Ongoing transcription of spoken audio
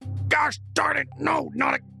gosh darn it, no,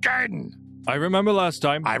 not again. I remember last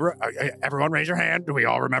time. Everyone raise your hand. Do we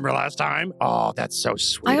all remember last time? Oh, that's so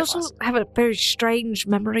sweet. I also have a very strange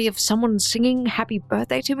memory of someone singing happy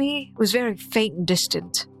birthday to me. It was very faint and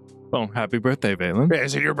distant. Oh, happy birthday, Valen.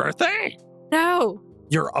 Is it your birthday? No.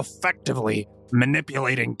 You're effectively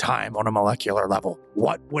manipulating time on a molecular level.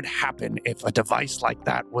 What would happen if a device like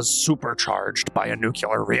that was supercharged by a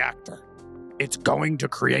nuclear reactor? It's going to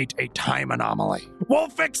create a time anomaly. We'll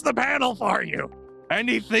fix the panel for you.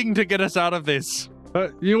 Anything to get us out of this.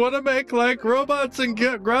 You want to make like robots and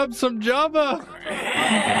grab some Java?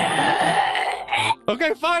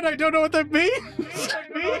 Okay, fine. I don't know what that means.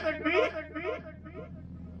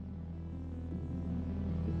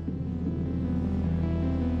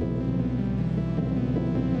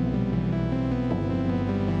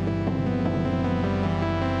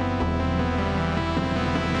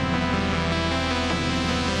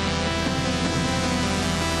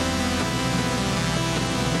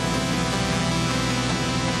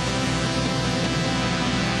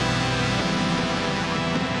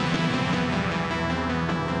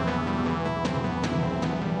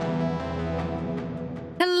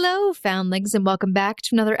 Hello, Foundlings, and welcome back to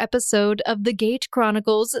another episode of the Gate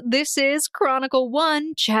Chronicles. This is Chronicle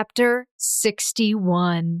 1, Chapter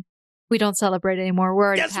 61. We don't celebrate anymore. We're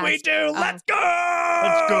already Yes, past. we do. Let's go.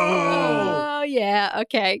 Let's go. Oh, yeah.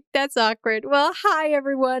 Okay. That's awkward. Well, hi,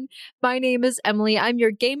 everyone. My name is Emily. I'm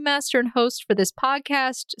your game master and host for this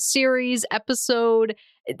podcast, series, episode,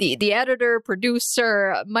 the editor,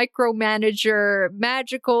 producer, micromanager,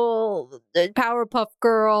 magical, Powerpuff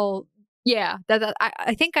Girl. Yeah,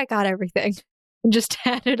 I think I got everything. Just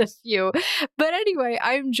added a few. But anyway,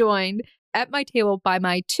 I'm joined at my table by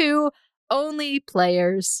my two only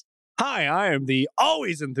players. Hi, I am the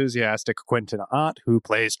always enthusiastic Quentin Ott, who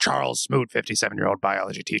plays Charles Smoot, 57-year-old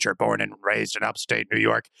biology teacher born and raised in upstate New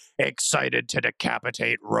York, excited to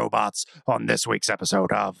decapitate robots on this week's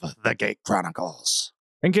episode of The Gate Chronicles.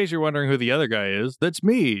 In case you're wondering who the other guy is, that's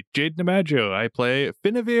me, Jade Namaggio. I play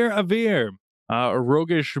Finavir Avir, a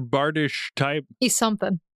roguish, bardish type. He's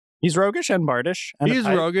something. He's roguish and bardish. He's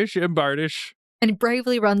roguish and bardish. And he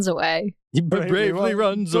bravely runs away. He Bravely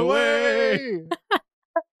runs away.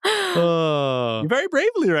 You very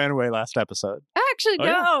bravely ran away last episode. Actually, Oh,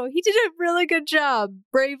 no. yeah. He did a really good job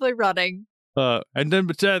bravely running. And then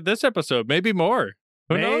this episode, maybe more.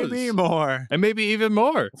 Who knows? Maybe more. And maybe even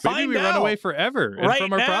more. Maybe Find we run out. away forever and Right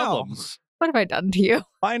from our now. problems. What have I done to you?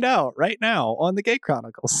 Find out right now on The Gate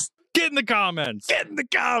Chronicles. Get in the comments. Get in the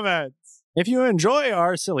comments. If you enjoy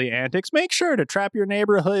our silly antics, make sure to trap your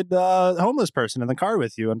neighborhood homeless person in the car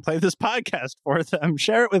with you and play this podcast for them.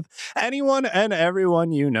 Share it with anyone and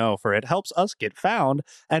everyone you know, for it helps us get found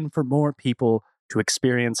and for more people to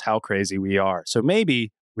experience how crazy we are. So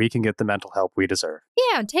maybe we can get the mental help we deserve.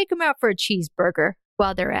 Yeah, and take them out for a cheeseburger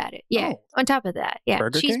while they're at it. Yeah, Oh. on top of that. Yeah,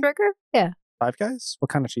 Burger King? cheeseburger? Yeah. Five Guys? What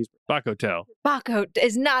kind of cheeseburger? Back Hotel. Baco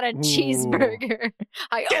is not a Ooh. cheeseburger.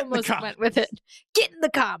 I Get in the almost went comments. with it. Get in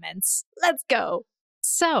the comments. Let's go.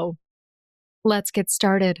 So, let's get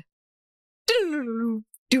started. All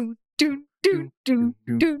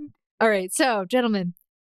right, so, gentlemen,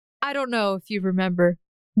 I don't know if you remember,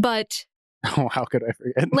 but Oh, how could I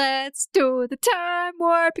forget? let's do the time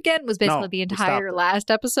warp again was basically No, the we entire stopped it.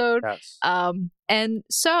 last episode. Yes. And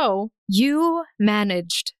so you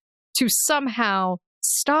managed to somehow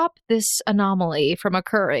stop this anomaly from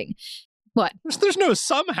occurring. What? There's no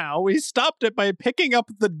somehow. We stopped it by picking up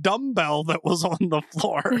the dumbbell that was on the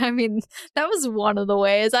floor. I mean, that was one of the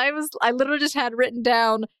ways. I literally just had written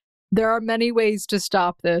down, there are many ways to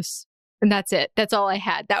stop this. And that's it. That's all I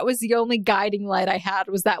had. That was the only guiding light I had,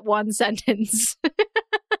 was that one sentence.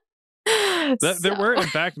 There were, in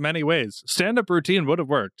fact, many ways. Stand-up routine would have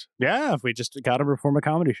worked. Yeah, if we just got to perform a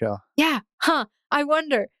comedy show. Yeah. Huh. I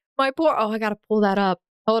wonder. I got to pull that up.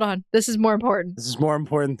 Hold on. This is more important. This is more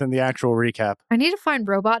important than the actual recap. I need to find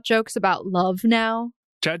robot jokes about love now.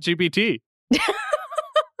 ChatGPT.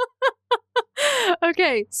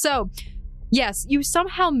 Okay, so yes, you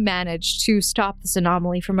somehow managed to stop this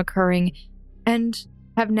anomaly from occurring and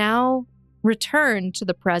have now returned to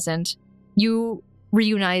the present. You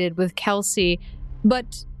reunited with Kelsey,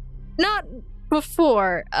 but not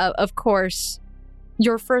before, of course,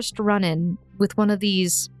 your first run-in with one of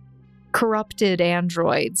these corrupted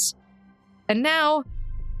androids. And now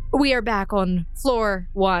we are back on floor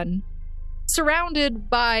 1, surrounded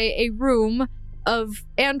by a room of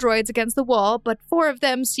androids against the wall, but 4 of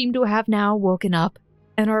them seem to have now woken up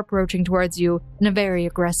and are approaching towards you in a very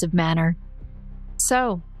aggressive manner.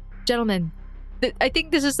 So, gentlemen, I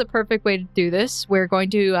think this is the perfect way to do this. We're going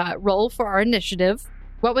to roll for our initiative.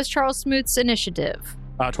 What was Charles Smoot's initiative?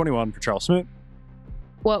 21 for Charles Smoot.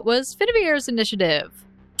 What was Finnevier's initiative?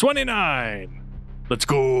 29. Let's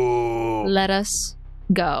go. Let us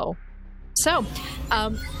go. So,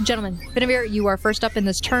 gentlemen, Finnevere, you are first up in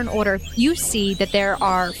this turn order. You see that there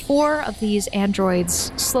are 4 of these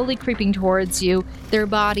androids slowly creeping towards you, their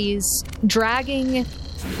bodies dragging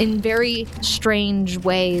in very strange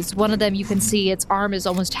ways. One of them, you can see its arm is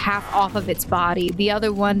almost half off of its body. The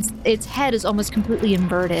other one, its head is almost completely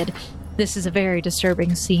inverted. This is a very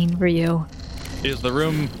disturbing scene for you. Is the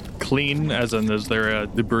room clean, as in is there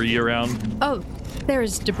debris around? Oh,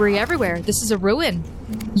 there's debris everywhere. This is a ruin.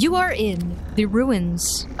 You are in the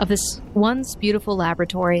ruins of this once beautiful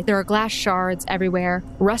laboratory. There are glass shards everywhere,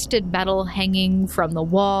 rusted metal hanging from the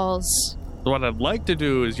walls. What I'd like to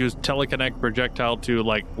do is use telekinetic projectile to,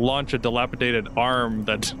 like, launch a dilapidated arm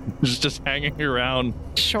that is just hanging around.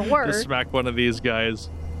 Sure. To smack one of these guys.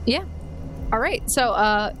 Yeah. All right. So,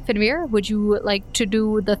 Finnevere, would you like to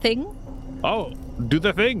do the thing? Oh, do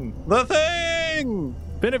the thing. The thing!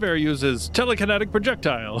 Finnevere uses telekinetic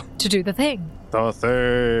projectile. To do the thing. The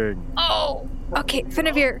thing. Oh, okay.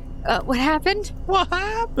 Finnevere, what happened? What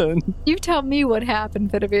happened? You tell me what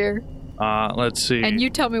happened, Finnevere. Let's see. And you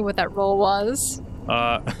tell me what that roll was.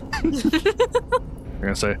 I'm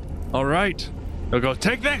gonna say, all right. He'll go,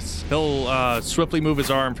 take this! He'll swiftly move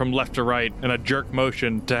his arm from left to right in a jerk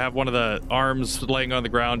motion to have one of the arms laying on the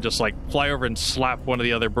ground just, like, fly over and slap one of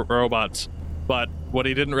the other robots. But what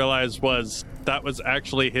he didn't realize was that was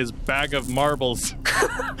actually his bag of marbles.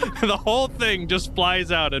 The whole thing just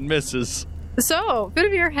flies out and misses. So,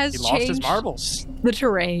 Finnevere has He changed lost his marbles. the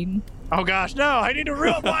terrain. Oh gosh, no! I need to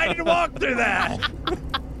walk through that.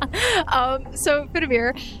 So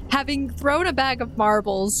Finnevere, having thrown a bag of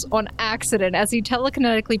marbles on accident as he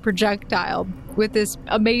telekinetically projectile with this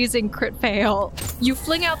amazing crit fail, you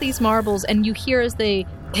fling out these marbles and you hear as they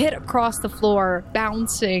hit across the floor,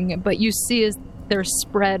 bouncing, but you see as they're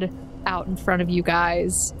spread out in front of you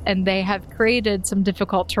guys, and they have created some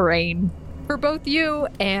difficult terrain for both you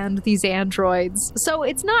and these androids. So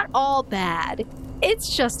it's not all bad.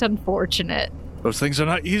 It's just unfortunate. Those things are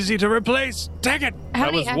not easy to replace. Dang it! How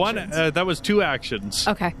that many was actions? That was 2 actions.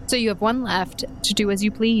 Okay, so you have 1 left to do as you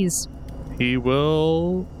please. He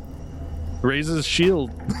will raise his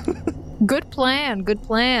shield. Good plan, good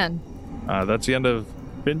plan. That's the end of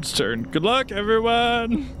Finn's turn. Good luck,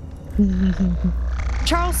 everyone!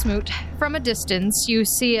 Charles Smoot, from a distance, you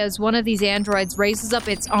see as one of these androids raises up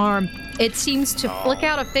its arm. It seems to flick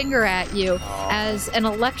out a finger at you as an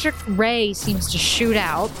electric ray seems to shoot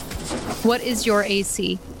out. What is your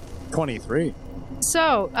AC? 23.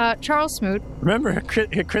 So, Charles Smoot. Remember, it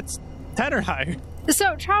crits 10 or higher.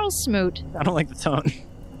 So, Charles Smoot. I don't like the tone.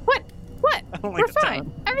 What? I don't like We're the fine.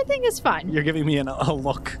 tone. Everything is fine. You're giving me a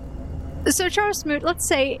look. So, Charles Smoot, let's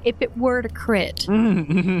say if it were to crit.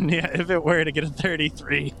 Yeah, if it were to get a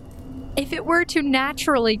 33. If it were to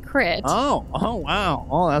naturally crit. Oh, wow.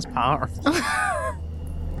 Oh, that's powerful.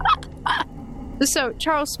 So,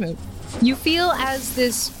 Charles Smoot, you feel as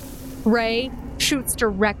this ray shoots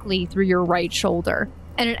directly through your right shoulder,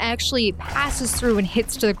 and it actually passes through and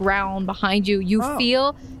hits to the ground behind you. You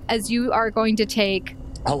feel as you are going to take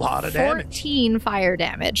a lot of damage. 14 fire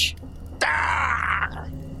damage. Ah!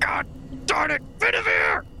 God darn it,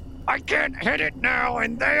 Finnevere! I can't hit it now,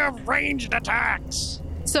 and they have ranged attacks.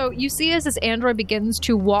 So you see as this android begins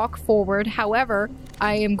to walk forward. However,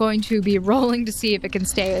 I am going to be rolling to see if it can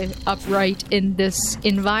stay upright in this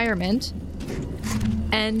environment.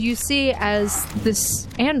 And you see as this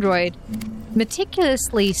android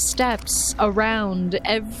meticulously steps around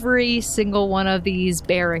every single one of these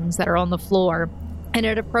bearings that are on the floor. And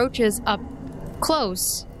it approaches up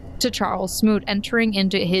close to Charles Smoot, entering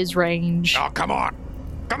into his range. Oh, come on.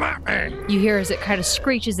 Come at me. You hear as it kind of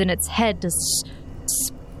screeches in its head, this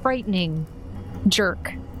frightening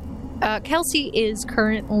jerk. Kelsey is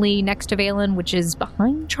currently next to Valen, which is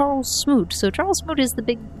behind Charles Smoot. So Charles Smoot is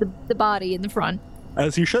the body in the front.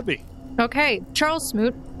 As he should be. Okay, Charles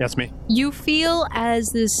Smoot. Yes, me. You feel as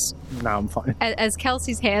this... No, I'm fine. As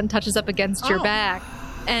Kelsey's hand touches up against your back,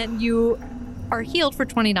 and you are healed for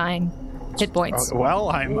 29 hit points. Well,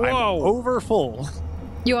 I'm over full.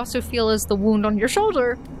 You also feel as the wound on your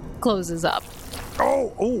shoulder closes up.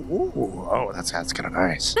 Oh, that's kind of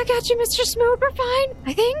nice. I got you, Mr. Smoot. We're fine,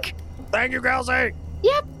 I think. Thank you, Kelsey.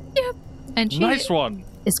 Yep. And she nice one.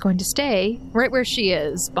 is going to stay right where she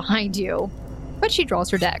is, behind you. But she draws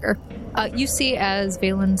her dagger. You see as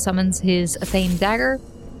Valen summons his Athane dagger,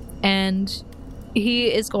 and he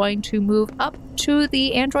is going to move up to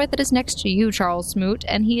the android that is next to you, Charles Smoot,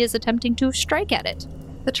 and he is attempting to strike at it.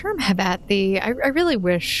 The term Habathi, I really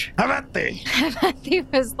wish Habathi!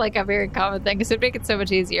 Habathi was like a very common thing because it would make it so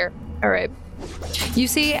much easier. All right. You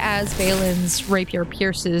see as Valen's rapier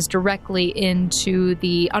pierces directly into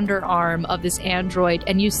the underarm of this android,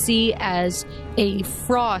 and you see as a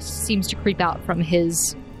frost seems to creep out from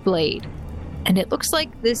his blade. And it looks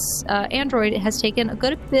like this android has taken a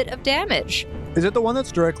good bit of damage. Is it the one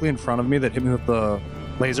that's directly in front of me that hit me with the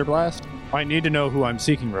laser blast? I need to know who I'm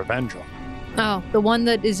seeking revenge on. Oh, the one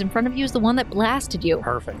that is in front of you is the one that blasted you.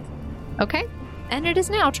 Perfect. Okay. And it is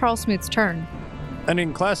now Charles Smoot's turn. And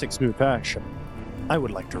in classic Smoot fashion, I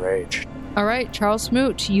would like to rage. All right, Charles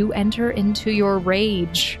Smoot, you enter into your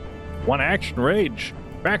rage. One action rage.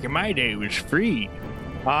 Back in my day, it was free.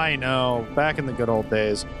 I know, back in the good old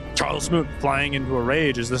days, Charles Smoot flying into a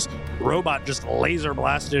rage as this robot just laser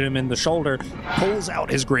blasted him in the shoulder, pulls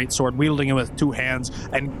out his greatsword, wielding it with 2 hands,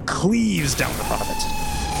 and cleaves down the front of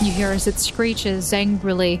it. You hear as it screeches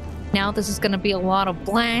angrily. Now this is going to be a lot of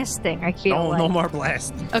blasting, I feel like. No more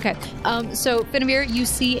blasting. Okay, so Finavir, you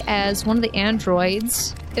see as one of the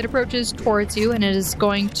androids, it approaches towards you and it is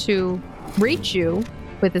going to reach you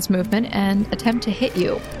with its movement and attempt to hit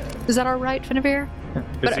you. Is that all right, Finavir?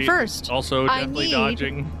 But at first, also I definitely need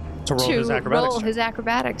dodging. To roll his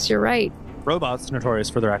acrobatics. You're right. Robots notorious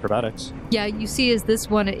for their acrobatics. Yeah, you see as this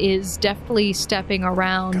one is deftly stepping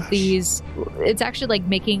around these. It's actually like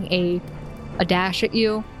making a dash at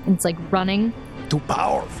you, and it's like running. Too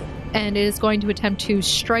powerful. And it is going to attempt to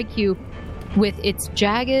strike you with its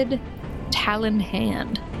jagged, taloned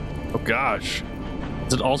hand. Oh gosh.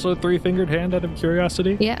 Is it also a 3-fingered hand out of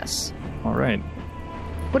curiosity? Yes. All right.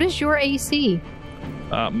 What is your AC?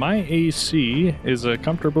 My AC is a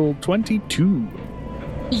comfortable 22.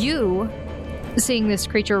 You, seeing this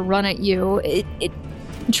creature run at you, it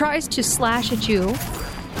tries to slash at you,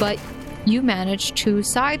 but you manage to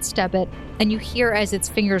sidestep it, and you hear as its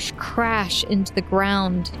fingers crash into the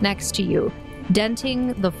ground next to you,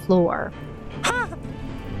 denting the floor.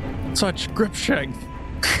 Such grip strength.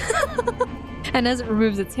 And as it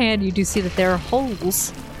removes its hand, you do see that there are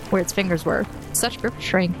holes where its fingers were. Such grip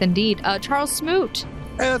strength indeed. Charles Smoot.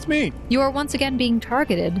 Hey, that's me. You are once again being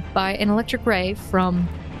targeted by an electric ray from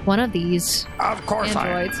one of these Of course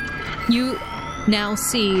androids. You now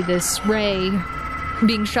see this ray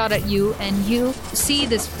being shot at you, and you see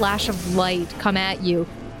this flash of light come at you,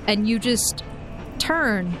 and you just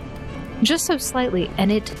turn just so slightly,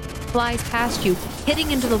 and it flies past you,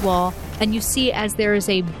 hitting into the wall, and you see as there is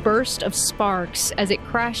a burst of sparks as it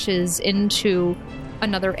crashes into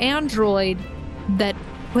another android that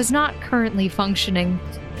was not currently functioning.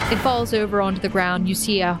 It falls over onto the ground. You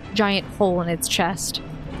see a giant hole in its chest.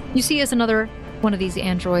 You see as another one of these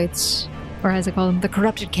androids, or as I call them, the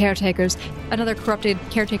corrupted caretakers, another corrupted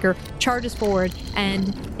caretaker charges forward,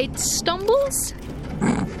 and it stumbles.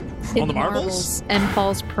 On the marbles? And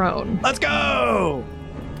falls prone. Let's go!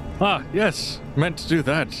 Ah, yes. Meant to do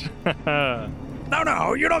that.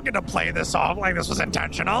 No, you don't get to play this off like this was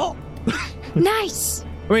intentional. Nice!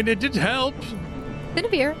 I mean, it did help.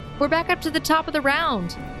 Finavir, we're back up to the top of the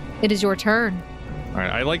round. It is your turn. All right,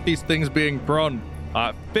 I like these things being prone.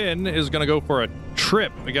 Finn is going to go for a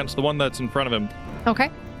trip against the one that's in front of him. Okay.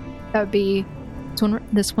 That would be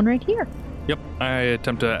this one right here. Yep. I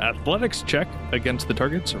attempt a athletics check against the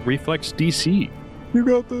target's reflex DC. You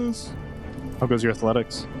got this. How goes your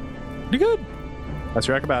athletics? Pretty good. That's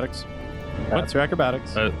your acrobatics. That's your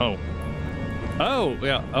acrobatics. I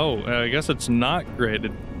guess it's not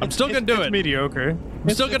graded. I'm still going to do it. Mediocre. I'm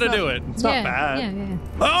still going to do it. It's not bad. Yeah.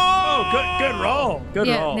 Oh, good roll. Good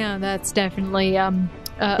roll. No, that's definitely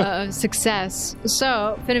a success.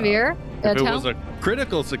 So, Finavir, If it was a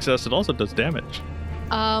critical success, it also does damage.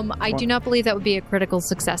 I do not believe that would be a critical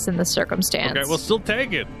success in this circumstance. Okay, we'll still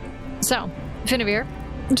take it. So, Finavir,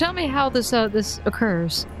 tell me how this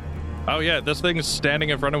occurs. Oh yeah, this thing is standing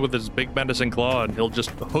in front of with his big menacing claw, and he'll just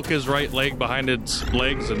hook his right leg behind its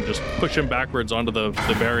legs and just push him backwards onto the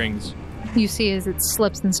bearings. You see as it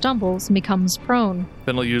slips and stumbles and becomes prone.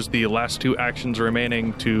 Then he'll use the last 2 actions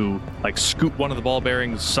remaining to scoop one of the ball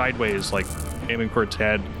bearings sideways, aiming for its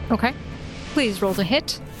head. Okay. Please roll to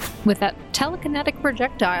hit with that telekinetic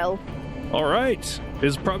projectile. All right.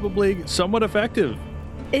 Is probably somewhat effective.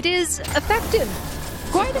 It is effective.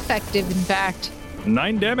 Quite effective, in fact.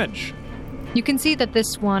 9 damage. You can see that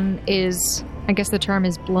this one is, I guess the term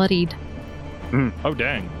is bloodied. Oh,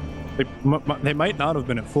 dang. They might not have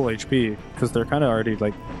been at full HP because they're kind of already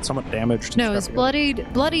somewhat damaged. No, it's bloodied.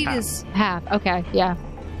 Bloodied half. Is half. Okay, yeah.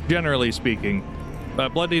 Generally speaking,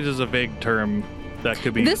 bloodied is a vague term that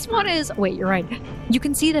could be. This one is. Wait, you're right. You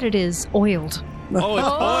can see that it is oiled. Oh, it's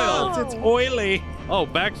oiled. It's oily. Oh,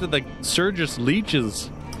 back to the Surgus leeches.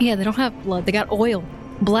 Yeah, they don't have blood. They got oil.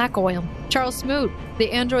 Black oil. Charles Smoot,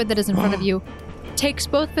 the android that is in front of you, takes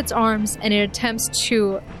both of its arms and it attempts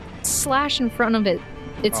to slash in front of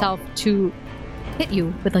itself to hit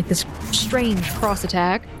you with like this strange cross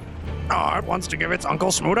attack. Oh, it wants to give its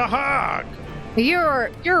Uncle Smoot a hug. You're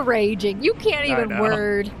raging. You can't even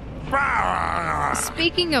word. Ah.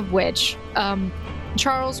 Speaking of which,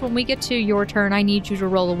 Charles, when we get to your turn, I need you to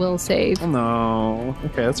roll a will save. Oh, no.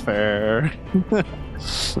 Okay, that's fair.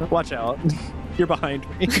 Watch out. You're behind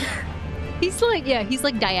me. He's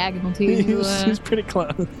like diagonal to you. He's pretty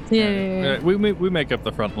close. Yeah. We make up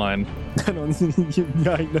the front line. I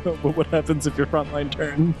know, but what happens if your front line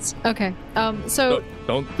turns? Okay. So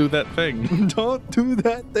Don't do that thing. Don't do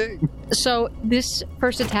that thing. So this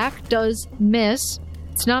first attack does miss.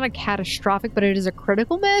 It's not a catastrophic, but it is a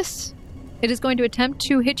critical miss. It is going to attempt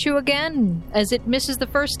to hit you again. As it misses the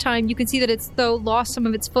first time, you can see that it's though lost some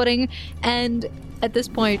of its footing, and at this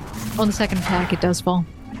point, on the second attack, it does fall.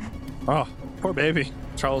 Oh, poor baby.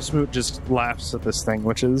 Charles Smoot just laughs at this thing,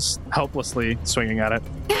 which is helplessly swinging at it.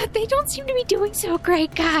 They don't seem to be doing so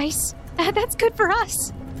great, guys. That's good for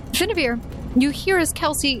us. Finavir, you hear as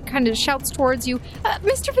Kelsey kind of shouts towards you,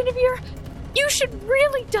 Mr. Finavir, you should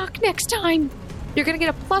really duck next time. You're going to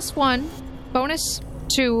get a +1 bonus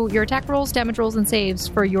to your attack rolls, damage rolls, and saves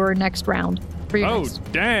for your next round.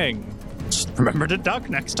 Dang. Just remember to duck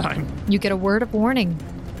next time. You get a word of warning.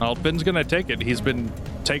 Well, Finn's gonna take it. He's been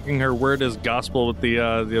taking her word as gospel with the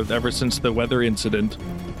ever since the weather incident.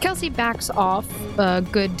 Kelsey backs off a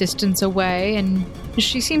good distance away, and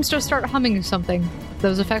she seems to start humming something.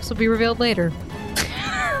 Those effects will be revealed later.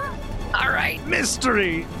 All right.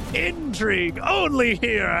 Mystery, intrigue, only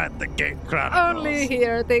here at the Gate Chronicles. Only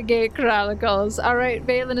here at the Gate Chronicles. All right,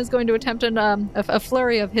 Valen is going to attempt a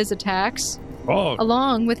flurry of his attacks,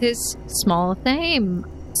 along with his small theme.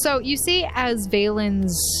 So you see as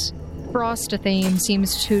Valen's Frostathame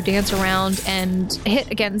seems to dance around and hit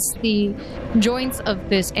against the joints of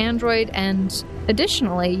this android, and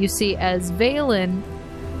additionally you see as Valen,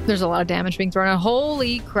 there's a lot of damage being thrown out.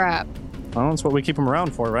 Holy crap. Well, that's what we keep him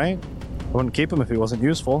around for, right? I wouldn't keep him if he wasn't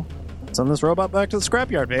useful. Send this robot back to the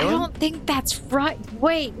scrapyard, Valen. I don't think that's right.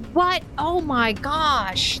 Wait, what? Oh my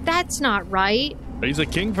gosh, that's not right. He's a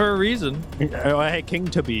king for a reason. Hey, king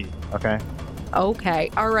to be, okay? Okay,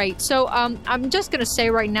 all right. So I'm just going to say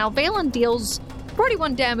right now, Valen deals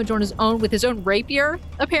 41 damage on his own with his own rapier,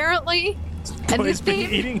 apparently. And he's been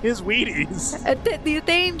eating his Wheaties. The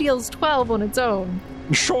Thame deals 12 on its own.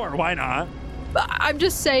 Sure, why not? I'm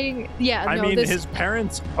just saying, his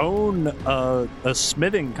parents own a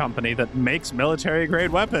smithing company that makes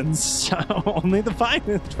military-grade weapons, so only the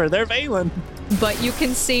finest for their Valen. But you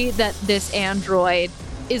can see that this android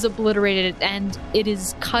is obliterated and it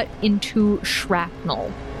is cut into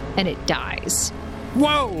shrapnel and it dies.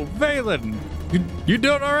 Whoa, Valen! You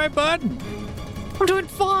doing all right, bud? I'm doing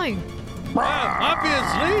fine.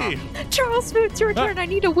 Obviously. Charles Smoot, it's your turn. I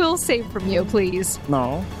need a will save from you, please.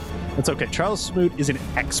 No, it's okay. Charles Smoot is an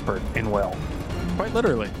expert in will. Quite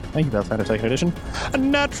literally. Thank you, Pathfinder 2nd Edition. A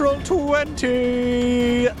natural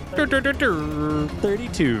 20!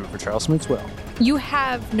 32 for Charles Smoot's will. You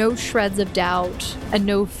have no shreds of doubt and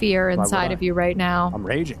no fear inside of you right now. I'm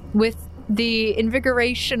raging. With the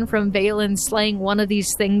invigoration from Valen slaying one of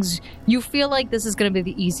these things, you feel like this is going to be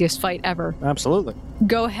the easiest fight ever. Absolutely.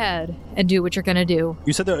 Go ahead and do what you're going to do.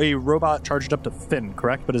 You said that a robot charged up to Finn,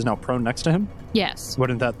 correct? But is now prone next to him? Yes.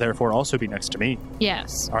 Wouldn't that therefore also be next to me?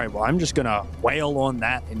 Yes. All right, well, I'm just going to wail on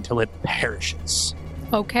that until it perishes.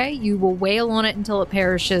 Okay, you will wail on it until it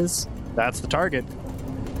perishes. That's the target.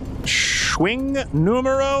 Swing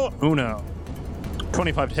numero uno.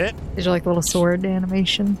 25 to hit. Is there like a little sword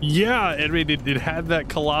animation? Yeah, I mean, it had that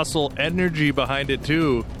colossal energy behind it,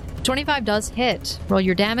 too. 25 does hit. Roll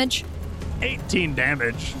your damage. 18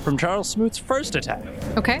 damage from Charles Smoot's first attack.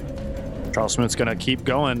 Okay. Charles Smoot's going to keep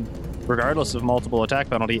going, regardless of multiple attack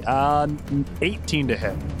penalty. 18 to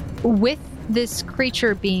hit. With this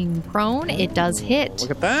creature being prone, it does hit.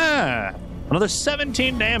 Look at that. Another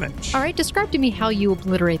 17 damage. All right, describe to me how you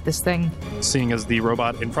obliterate this thing. Seeing as the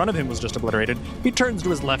robot in front of him was just obliterated, he turns to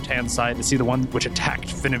his left-hand side to see the one which attacked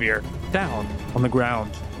Finavir. Down on the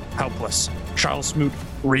ground, helpless. Charles Smoot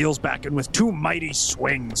reels back, and with two mighty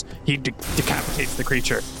swings, he decapitates the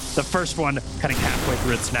creature. The first one cutting halfway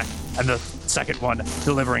through its neck, and the second one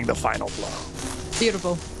delivering the final blow.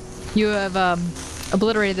 Beautiful. You have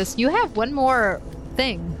obliterated this. You have one more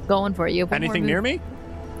thing going for you. Anything near me?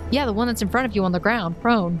 Yeah, the one that's in front of you on the ground,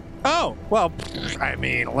 prone. Oh, well, I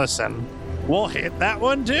mean, listen. We'll hit that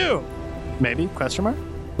one too. Maybe? Question mark?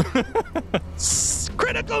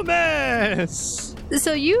 Critical miss!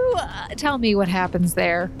 So you tell me what happens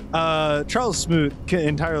there. Charles Smoot,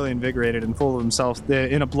 entirely invigorated and full of himself,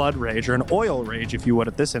 in a blood rage, or an oil rage, if you would,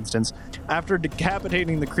 at this instance, after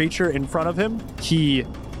decapitating the creature in front of him, he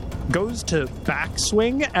goes to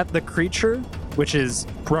backswing at the creature, which is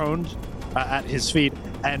prone at his feet,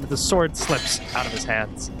 and the sword slips out of his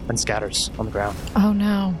hands and scatters on the ground. Oh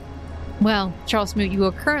no. Well, Charles Smoot, you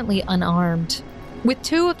are currently unarmed. With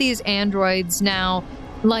two of these androids now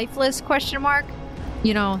lifeless, ?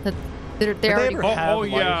 You know, that they're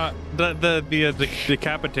already... Yeah. The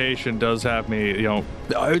decapitation does have me,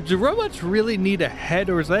 do robots really need a head,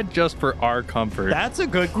 or is that just for our comfort? That's a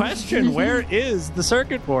good question. Where is the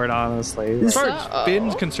circuit board, honestly? As far as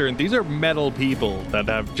Finn's concerned, these are metal people that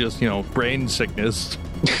have just, brain sickness.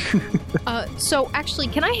 So actually,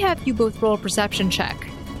 can I have you both roll a perception check?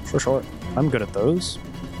 For sure. I'm good at those,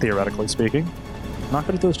 theoretically speaking. Not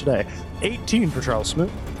good at those today. 18 for Charles Smoot.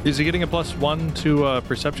 Is he getting a +1 to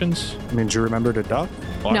perceptions? I mean, do you remember to duck?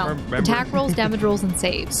 Well, No. Attack rolls, damage rolls, and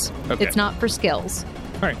saves. Okay. It's not for skills.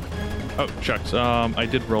 All right. Oh, shucks. I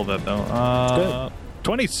did roll that, though. Good.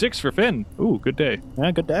 26 for Finn. Ooh, good day.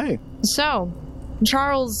 Yeah, good day. So,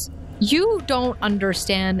 Charles, you don't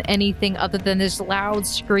understand anything other than this loud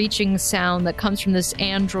screeching sound that comes from this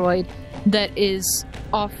android that is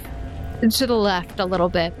off to the left a little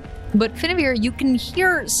bit. But Finavir, you can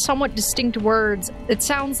hear somewhat distinct words. It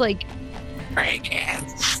sounds like, "I can't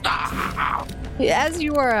stop." As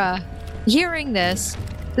you are hearing this,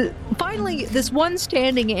 finally, this one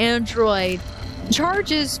standing android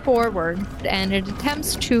charges forward and it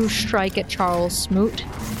attempts to strike at Charles Smoot.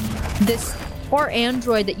 This poor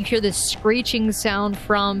android that you hear this screeching sound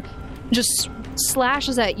from just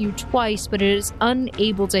slashes at you twice, but it is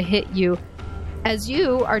unable to hit you, as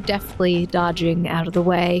you are deftly dodging out of the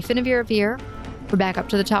way. Finavir, we're back up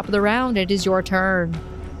to the top of the round. It is your turn.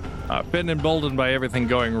 Finn, emboldened by everything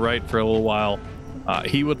going right for a little while,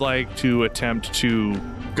 he would like to attempt to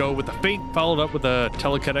go with a feint followed up with a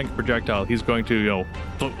telekinetic projectile. He's going to,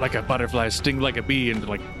 float like a butterfly, sting like a bee,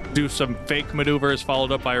 and do some fake maneuvers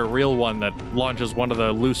followed up by a real one that launches one of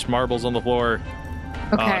the loose marbles on the floor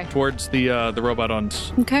towards the robot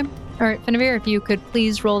uns. Okay. All right, Finavir, if you could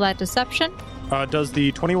please roll that deception. Does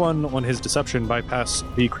the 21 on his deception bypass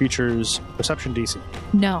the creature's perception DC?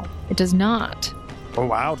 No, it does not. Oh,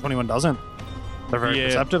 wow. 21 doesn't. They're very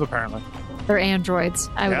perceptive, apparently. They're androids.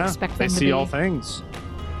 I would expect them to be. They see all things.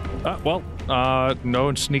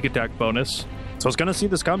 No sneak attack bonus. So it's going to see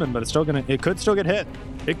this coming, but it could still get hit.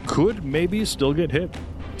 It could maybe still get hit.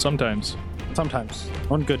 Sometimes.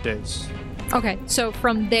 On good days. Okay, so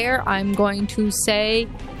from there, I'm going to say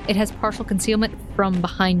it has partial concealment from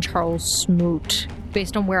behind Charles Smoot,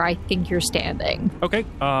 based on where I think you're standing. Okay.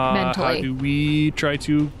 Mentally. How do we try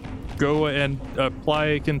to go and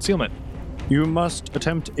apply concealment? You must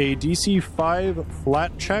attempt a DC 5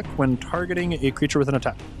 flat check when targeting a creature with an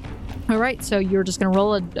attack. All right, so you're just going to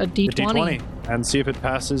roll a D20. A D20 and see if it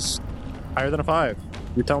passes higher than a 5.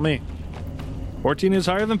 You tell me. 14 is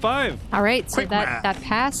higher than 5. All right, so that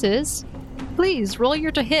passes. Please roll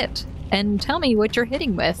your to hit and tell me what you're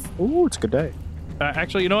hitting with. Ooh, it's a good day.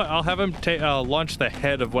 Actually, you know what? I'll have him launch the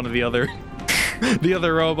head of one of the other the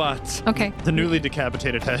other robots. Okay. The newly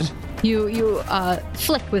decapitated head. You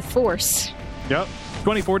flick with force. Yep.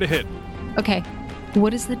 24 to hit. Okay.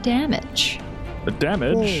 What is the damage? The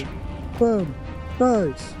damage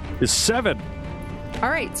Nice. is 7. All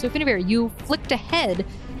right, so Finavir, you flicked a head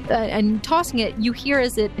and tossing it, you hear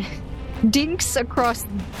as it dinks across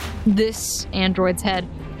this android's head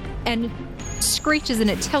and screeches,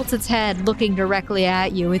 and it tilts its head looking directly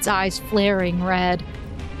at you, its eyes flaring red.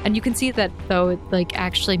 And you can see that, though, it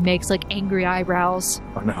actually makes angry eyebrows.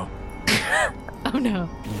 Oh no. Oh no.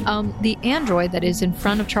 The android that is in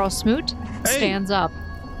front of Charles Smoot stands up.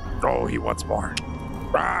 Oh, he wants more.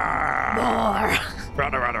 More.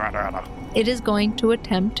 It is going to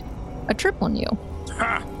attempt a trip on you.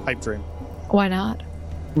 Ha! Pipe dream. Why not?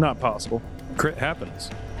 Not possible. Crit happens.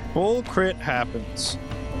 Full crit happens.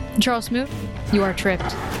 Charles Smoot, you are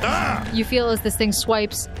tripped. You feel as this thing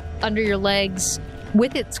swipes under your legs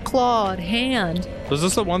with its clawed hand. Was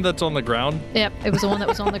this the one that's on the ground? Yep, it was the one that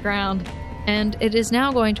was on the ground. And it is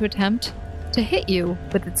now going to attempt to hit you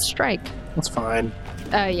with its strike. That's fine.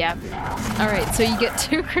 Yeah. All right, so you get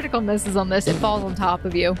 2 critical misses on this. It falls on top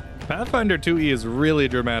of you. Pathfinder 2E is really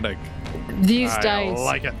dramatic. These I dice.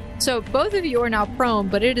 like it. So both of you are now prone,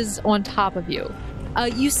 but it is on top of you.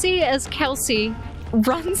 You see as Kelsey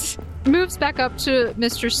moves back up to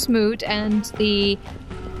Mr. Smoot and the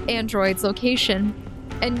android's location,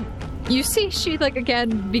 and you see she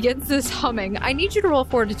again begins this humming. I need you to roll a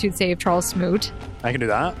fortitude save, Charles Smoot. I can do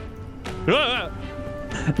that.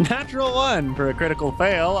 Natural 1 for a critical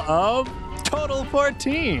fail of total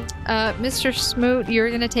 14. Mr. Smoot, you're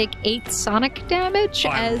going to take 8 sonic damage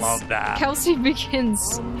I as love that. Kelsey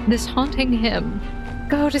begins this haunting hymn.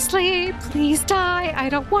 Go to sleep, please die, I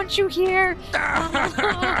don't want you here.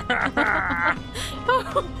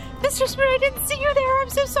 Oh, Mr. Smoot, I didn't see you there, I'm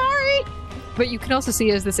so sorry. But you can also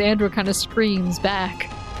see as this android kind of screams back,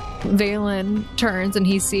 Valen turns and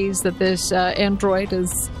he sees that this android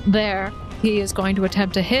is there. He is going to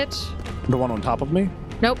attempt to hit. The one on top of me?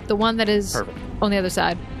 Nope, the one that is Perfect. on the other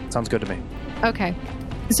side. Sounds good to me. Okay.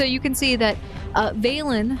 So you can see that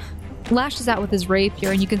Valen lashes out with his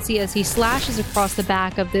rapier, and you can see as he slashes across the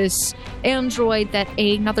back of this android that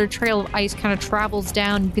another trail of ice kind of travels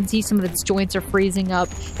down. You can see some of its joints are freezing up.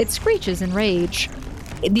 It screeches in rage.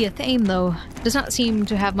 The Athame, though, does not seem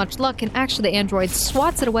to have much luck, and actually the android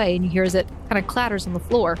swats it away, and you hear as it kind of clatters on the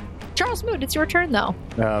floor. Charles Smoot, it's your turn, though.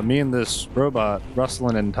 Me and this robot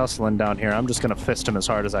rustling and tussling down here, I'm just going to fist him as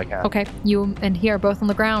hard as I can. Okay, you and he are both on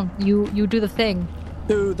the ground. You do the thing.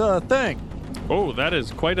 Do the thing. Oh, that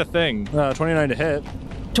is quite a thing. 29 to hit.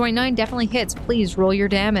 29 definitely hits. Please roll your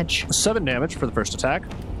damage. 7 damage for the first attack.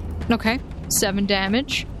 Okay, 7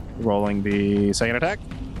 damage. Rolling the second attack.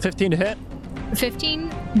 15 to hit.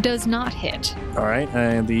 15 does not hit. All right,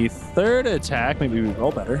 and the third attack, maybe we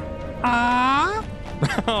roll better.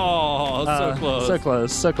 Oh, so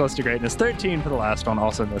close. So close to greatness. 13 for the last one,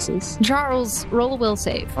 also misses. Charles, roll a will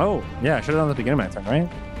save. Oh, yeah, I should have done that at the beginning of my turn, right?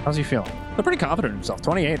 How's he feeling? I'm pretty confident in himself.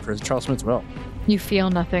 28 for Charles Smith's will. You feel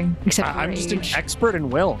nothing except I'm rage. just an expert in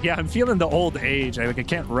will. Yeah, I'm feeling the old age. I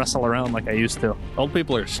can't wrestle around like I used to. Old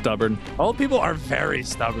people are stubborn. Old people are very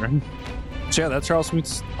stubborn. So yeah, that's Charles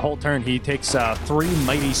Smith's whole turn. He takes 3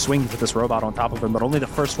 mighty swings with this robot on top of him, but only the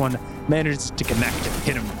first one manages to connect and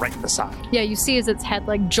hit him right in the side. Yeah, you see as its head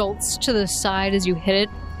like jolts to the side as you hit it,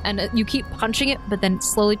 and you keep punching it, but then it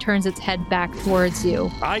slowly turns its head back towards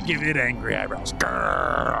you. I give it angry eyebrows.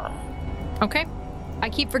 Grrr. Okay. I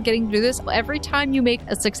keep forgetting to do this. Every time you make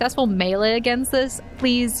a successful melee against this,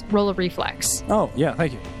 please roll a reflex. Oh, yeah,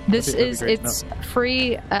 thank you. This That'd be is great to its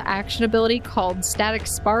free action ability called Static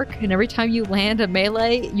Spark, and every time you land a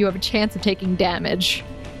melee, you have a chance of taking damage.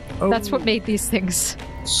 Oh. That's what made these things.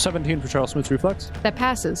 17 for Charles Smith's reflex. That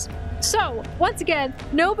passes. So, once again,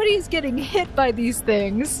 nobody's getting hit by these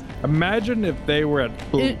things. Imagine if they were at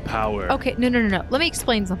full power. Okay, no. Let me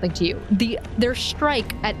explain something to you. Their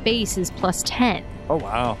strike at base is plus 10. Oh,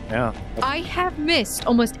 wow, yeah. I have missed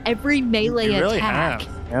almost every melee You really attack.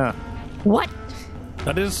 have, yeah. What?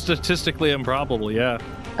 That is statistically improbable, yeah.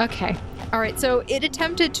 Okay. All right, so it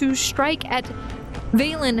attempted to strike at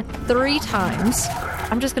Valen 3 times.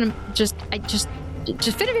 I'm just gonna just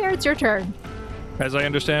Finavir, it's your turn. As I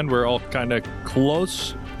understand, we're all kind of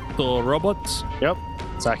close to robots. Yep,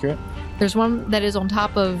 it's accurate. There's one that is on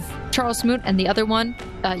top of Charles Smoot, and the other one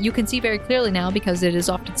you can see very clearly now because it is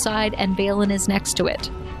off to the side, and Valen is next to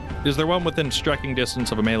it. Is there one within striking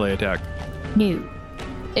distance of a melee attack? No.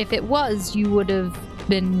 If it was, you would have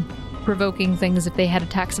been provoking things if they had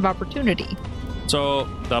attacks of opportunity. So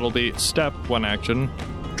that'll be step 1 action,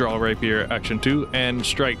 draw rapier action 2, and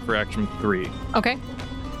strike for action 3. Okay.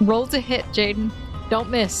 Roll to hit, Jaden.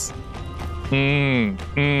 Don't miss.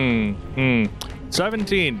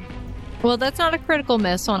 17. Well, that's not a critical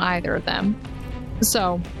miss on either of them.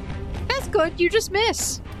 So, that's good. You just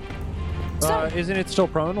miss. So, Isn't it still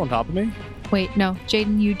prone on top of me? wait, no.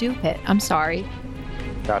 Jaden, you do hit. I'm sorry.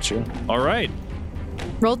 Got you. All right.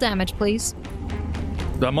 Roll damage, please.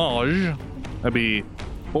 Damage. That'd be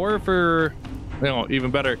 4 for,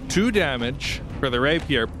 even better, 2 damage for the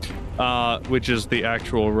rapier, which is the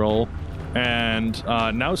actual roll. And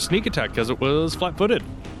now sneak attack because it was flat-footed.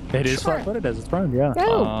 It is flat-footed as it's prone, yeah.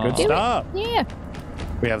 Go. Good Do stuff. it. Yeah.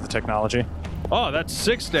 We have the technology. Oh, that's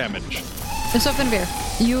 6 damage. So, Finavir,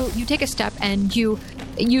 you take a step and you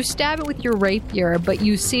stab it with your rapier, but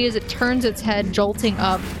you see as it turns its head, jolting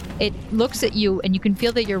up, it looks at you, and you can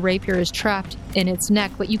feel that your rapier is trapped in its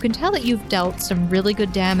neck, but you can tell that you've dealt some really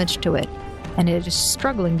good damage to it, and it is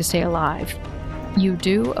struggling to stay alive. You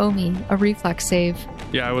do owe me a reflex save.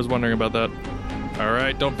 Yeah, I was wondering about that. All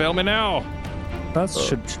right, don't fail me now. That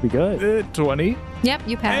should be good. 20. Yep,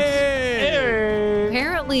 you pass. Hey!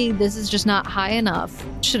 Apparently, this is just not high enough.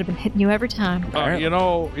 Should have been hitting you every time. You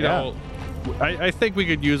know, I think we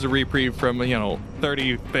could use a reprieve from,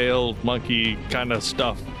 30 failed monkey kind of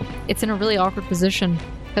stuff. It's in a really awkward position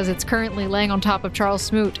because it's currently laying on top of Charles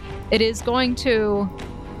Smoot. It is going to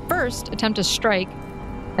first attempt to strike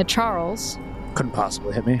at Charles. Couldn't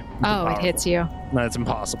possibly hit me. Oh, it hits you. No, it's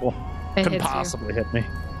impossible. It Couldn't hits possibly hit me.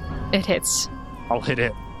 you. It hits. I'll hit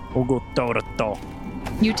it.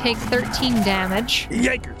 You take 13 damage.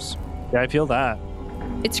 Yikers. Yeah, I feel that.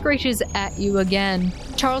 It screeches at you again.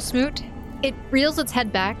 Charles Smoot, it reels its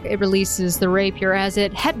head back. It releases the rapier as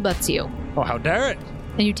it headbutts you. Oh, how dare it?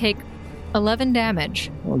 And you take 11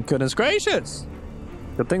 damage. Oh, goodness gracious.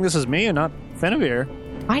 Good thing this is me and not Finavir.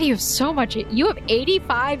 Why do you have so much? You have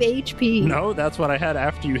 85 HP. No, that's what I had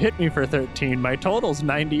after you hit me for 13. My total's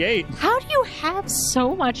 98. How do you have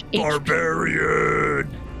so much HP? Barbarian.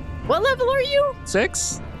 What level are you?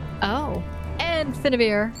 6. Oh. And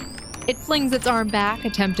Finavir, it flings its arm back,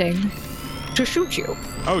 attempting to shoot you.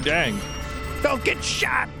 Oh, dang. Don't get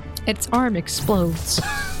shot. Its arm explodes.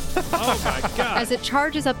 Oh, my God. As it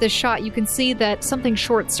charges up this shot, you can see that something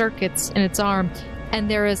short circuits in its arm, and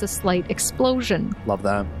there is a slight explosion. Love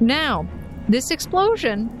that. Now, this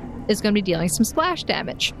explosion is going to be dealing some splash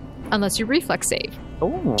damage, unless you reflex save.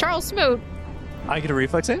 Oh. Charles Smoot, I get a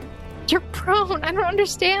reflex save? you're prone. I don't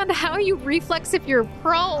understand how you reflex if you're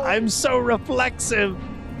prone. I'm so reflexive.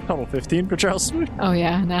 Total 15 for Charles Smoot. Oh,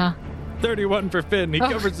 yeah, nah. 31 for Finn. He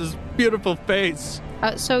covers his beautiful face.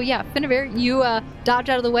 Finavir, you dodge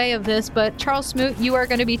out of the way of this, but Charles Smoot, you are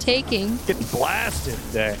going to be taking Getting blasted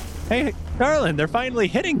today. Hey, Garland, they're finally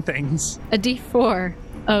hitting things. a d4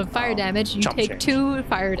 of fire damage. You chump take change. 2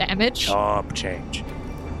 fire damage. Chump change.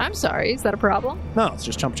 I'm sorry, is that a problem? No, it's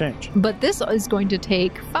just chump change. But this is going to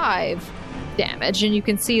take 5 damage, and you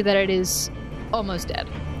can see that it is almost dead.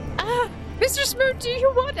 Mr. Smoot, do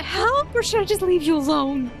you want help, or should I just leave you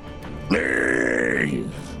alone?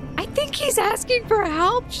 Leave. I think he's asking for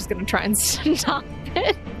help. She's going to try and stop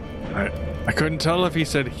it. I couldn't tell if he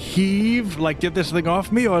said heave, like get this thing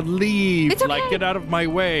off me, or leave, It's okay. like get out of my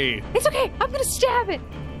way. It's okay. I'm going to stab it.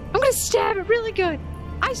 I'm going to stab it really good.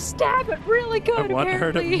 I stab it really good, I want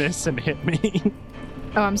her to apparently. miss and hit me.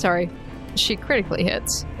 Oh, I'm sorry. She critically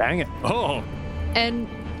hits. Dang it. Oh, And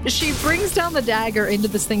she brings down the dagger into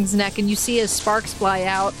this thing's neck, and you see as sparks fly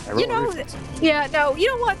out. I roll You know, reflex. yeah, no, you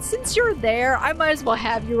know what? Since you're there, I might as well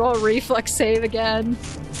have you roll a reflex save again.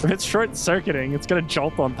 If it's short-circuiting, it's going to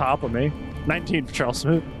jolt on top of me. 19 for Charles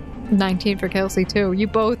Smoot. 19 for Kelsey, too. You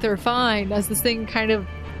both are fine as this thing kind of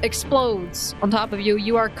explodes on top of you.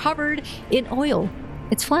 You are covered in oil.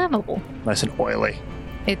 It's flammable. Nice and oily.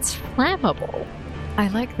 It's flammable. I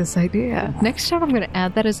like this idea. Next time I'm going to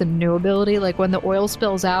add that as a new ability. Like when the oil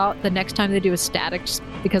spills out, the next time they do a static, just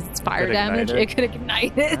because it's fire Could damage, ignite it could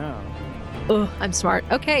ignite it. Yeah. Oh, I'm smart.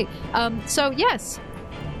 Okay, so yes.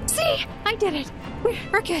 See, I did it.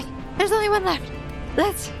 We're good. There's only one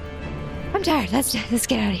left. I'm tired. Let's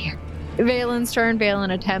get out of here. Valen's turn.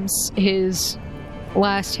 Valen attempts his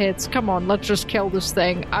last hits. Come on, let's just kill this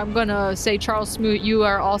thing. I'm gonna say, Charles Smoot, you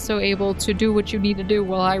are also able to do what you need to do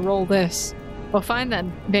while I roll this. Well, fine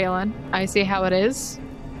then, Valen. I see how it is.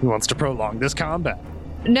 He wants to prolong this combat.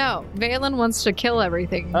 No, Valen wants to kill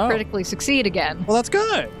everything, Oh. critically succeed again. Well, that's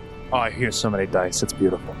good. Oh, I hear so many dice. It's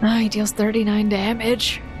beautiful. He deals 39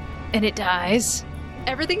 damage, and it dies.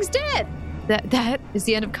 Everything's dead. That is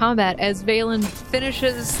the end of combat as Valen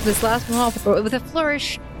finishes this last one off with a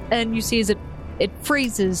flourish, and you see as it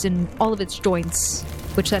freezes in all of its joints,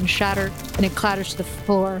 which then shatter and it clatters to the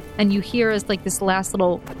floor, and you hear as like this last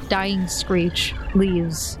little dying screech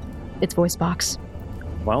leaves its voice box.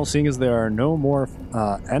 Well, seeing as there are no more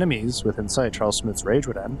enemies within sight, Charles Smith's rage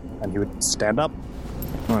would end, and he would stand up.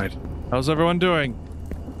 all right. How's everyone doing?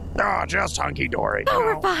 Oh, just hunky-dory. Oh,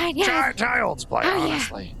 we're fine, yeah. Child's play, Oh, yeah.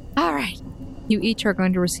 honestly. All right. You each are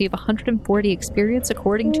going to receive 140 experience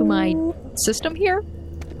according to my system here.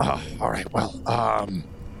 Oh, all right, well,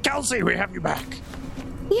 Kelsey, we have you back.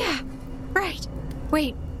 Yeah, right.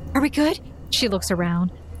 Wait, are we good? She looks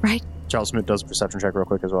around, right? Charles Smith does a perception check real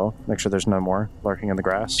quick as well. Make sure there's no more lurking in the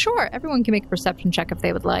grass. Sure, everyone can make a perception check if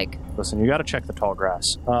they would like. Listen, you got to check the tall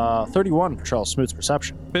grass. 31 for Charles Smith's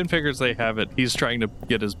perception. Finn figures they have it. He's trying to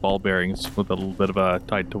get his ball bearings with a little bit of a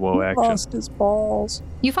tied to woe action. Lost his balls.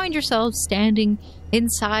 You find yourself standing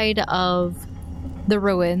inside of the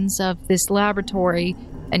ruins of this laboratory,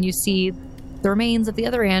 and you see the remains of the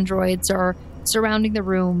other androids are surrounding the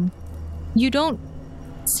room. You don't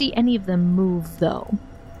see any of them move, though.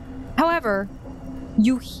 However,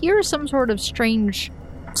 you hear some sort of strange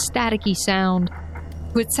staticky sound.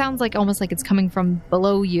 It sounds like almost like it's coming from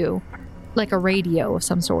below you, like a radio of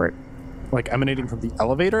some sort. Like emanating from the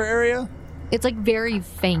elevator area? It's like very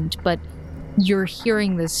faint, but you're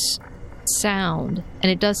hearing this sound,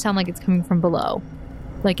 and it does sound like it's coming from below,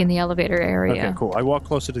 like in the elevator area. Okay, cool. I walk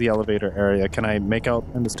closer to the elevator area. Can I make out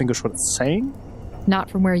and distinguish what it's saying? Not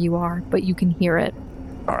from where you are, but you can hear it.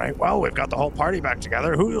 All right, well, we've got the whole party back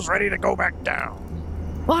together. Who's ready to go back down?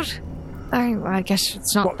 What? I guess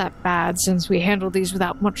it's not that bad since we handled these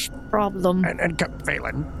without much problem. And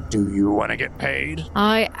Valen, do you want to get paid?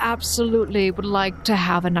 I absolutely would like to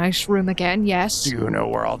have a nice room again, yes. Do you know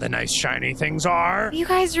where all the nice shiny things are? You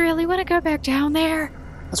guys really want to go back down there?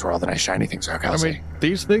 That's where all the nice shiny things are, Kelsey. I mean,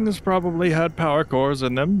 these things probably had power cores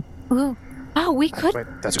in them. Ooh. Oh, we could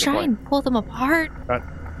that's a good try point. and pull them apart.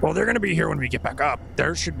 Well, they're going to be here when we get back up.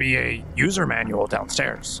 There should be a user manual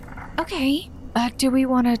downstairs. Okay. Do we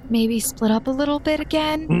want to maybe split up a little bit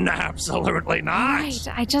again? Absolutely not. Right,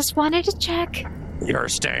 I just wanted to check. You're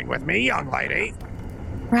staying with me, young lady.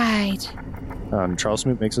 Right. Charles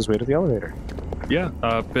Smoot makes his way to the elevator.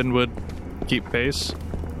 Yeah, Finn would keep pace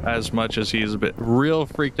as much as he's a bit real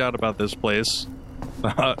freaked out about this place.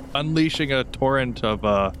 Unleashing a torrent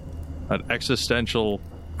of existential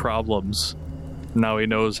problems. Now he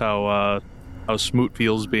knows how Smoot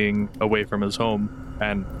feels being away from his home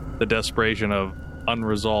and the desperation of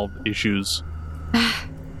unresolved issues.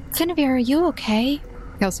 Genevieve, are you okay?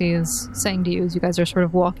 Kelsey is saying to you as you guys are sort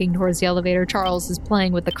of walking towards the elevator. Charles is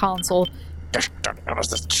playing with the console. How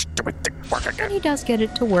does this stupid thing work again? And he does get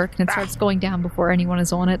it to work, and it starts going down before anyone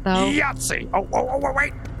is on it, though. Yahtzee! Oh,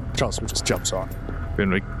 wait! Charles Smoot just jumps on.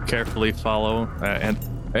 Finn would carefully follow and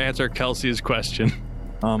answer Kelsey's question.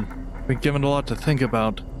 Been given a lot to think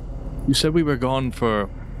about. You said we were gone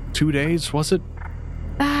for 2 days, was it?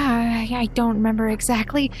 I don't remember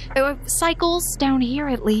exactly. Cycles down here,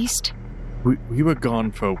 at least. We were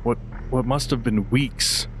gone for what must have been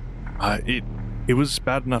weeks. It was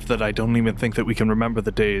bad enough that I don't even think that we can remember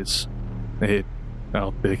the days.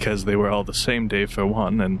 Because they were all the same day for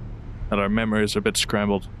one, and that our memories are a bit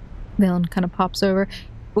scrambled. Valen kind of pops over.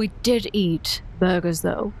 We did eat burgers,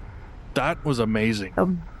 though. That was amazing.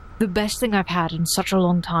 The best thing I've had in such a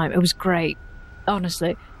long time. It was great,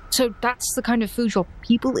 honestly. So that's the kind of food your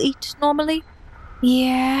people eat normally?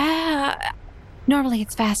 Yeah. Normally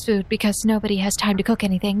it's fast food because nobody has time to cook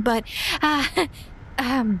anything, but,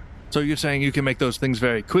 So you're saying you can make those things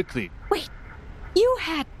very quickly? Wait, you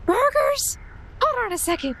had burgers? Hold on a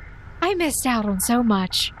second. I missed out on so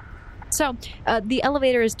much. So, the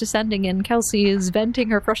elevator is descending and Kelsey is venting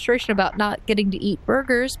her frustration about not getting to eat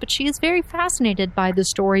burgers, but she is very fascinated by the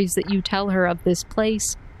stories that you tell her of this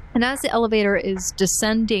place. And as the elevator is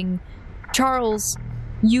descending, Charles,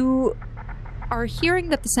 you are hearing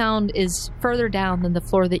that the sound is further down than the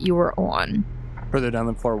floor that you were on. Further down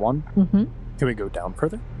than floor 1? Mm-hmm. Can we go down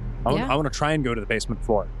further? I want to try and go to the basement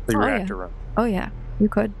floor, the reactor room. Oh, yeah. You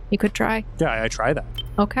could. You could try. Yeah, I try that.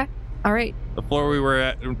 Okay. All right. The floor we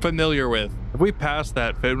were familiar with. If we passed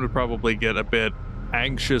that, Finn would probably get a bit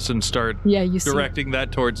anxious and start directing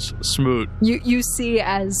that towards Smoot. You see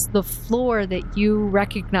as the floor that you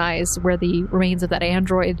recognize where the remains of that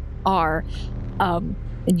android are, and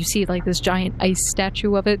you see like this giant ice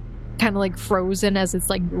statue of it kind of like frozen as it's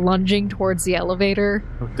like lunging towards the elevator.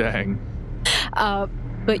 Oh, dang.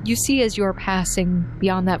 But you see as you're passing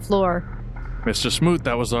beyond that floor. Mr. Smoot,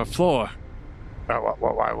 that was our floor.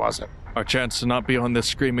 Why was it? Our chance to not be on this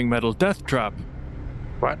screaming metal death trap.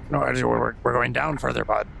 What? No, we're going down further,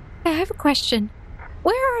 bud. I have a question.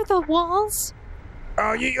 Where are the walls?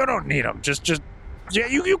 Oh, you don't need them.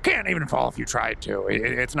 You can't even fall if you tried to.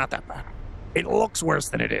 It's not that bad. It looks worse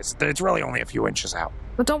than it is. It's really only a few inches out.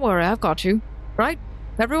 Well, don't worry, I've got you. Right?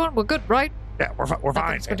 Everyone, we're good, right? Yeah, we're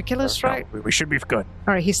fine. It's going to kill us, right? No, we should be good.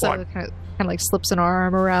 All right, he slowly kind of like slips an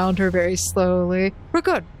arm around her very slowly. We're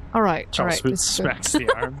good. All right. Charles smacks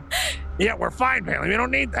the arm. Yeah, we're fine, Bailey. We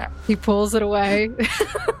don't need that. He pulls it away.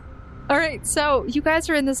 All right, so you guys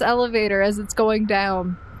are in this elevator as it's going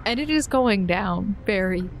down, and it is going down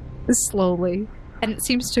very slowly, and it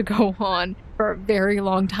seems to go on for a very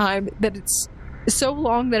long time, that it's so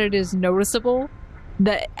long that it is noticeable,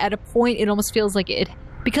 that at a point it almost feels like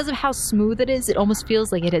because of how smooth it is, it almost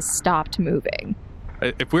feels like it has stopped moving.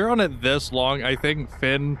 If we're on it this long, I think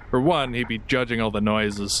Finn, for one, he'd be judging all the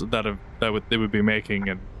noises that they would be making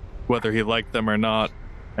and whether he liked them or not.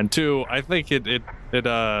 And two, I think he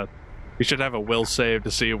should have a will save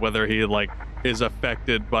to see whether he is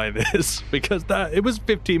affected by this, because it was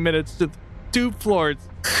 15 minutes to 2 floors.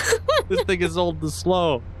 This thing is old and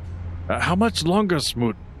slow. How much longer,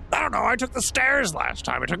 Smoot? I don't know. I took the stairs last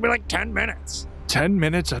time. It took me like 10 minutes. 10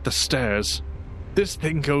 minutes at the stairs? This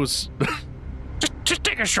thing goes... Just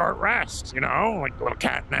take a short rest, like a little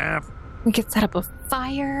cat nap. We could set up a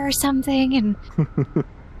fire or something, and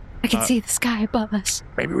I can see the sky above us.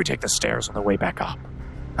 Maybe we take the stairs on the way back up.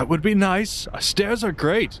 That would be nice. Stairs are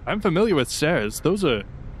great. I'm familiar with stairs. Those are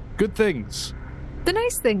good things. The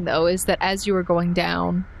nice thing, though, is that as you are going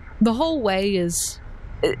down, the whole way is...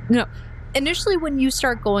 Initially, when you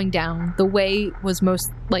start going down, the way was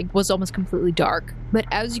almost completely dark. But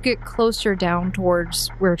as you get closer down towards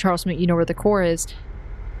where Charles Smith, you know where the core is,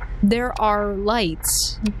 there are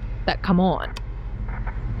lights that come on.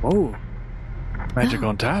 Oh, magic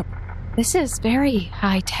on tap. This is very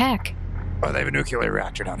high tech. Oh, they have a nuclear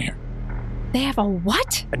reactor down here. They have a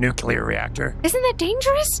what? A nuclear reactor. Isn't that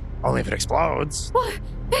dangerous? Only if it explodes. What?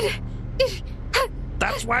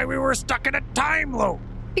 That's why we were stuck in a time loop.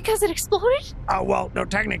 Because it exploded? Well, no,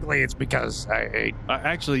 technically it's because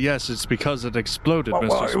Actually, yes, it's because it exploded, Well,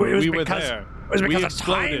 Mr. it Smoot. was We were because- there. it was We because a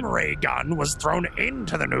exploded. time ray gun was thrown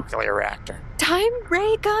into the nuclear reactor. Time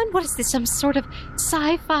ray gun? What is this, some sort of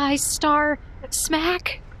sci-fi star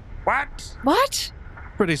smack? What? What?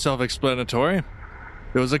 Pretty self-explanatory.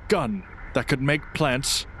 There was a gun that could make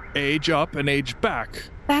plants age up and age back.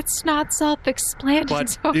 That's not self-explanatory.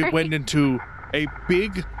 But it went into a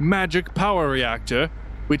big magic power reactor,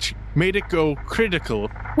 which made it go critical.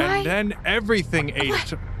 Why? And then everything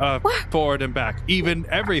aged forward and back. Even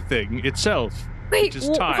everything itself. Wait,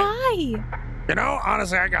 just time. why? You know,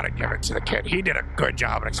 honestly, I gotta give it to the kid. He did a good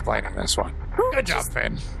job at explaining this one. Good job,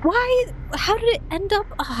 Finn. Why? How did it end up?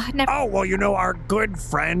 Never. Oh, well, you know, our good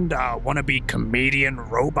friend, wannabe comedian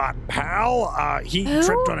robot Pal, he Who?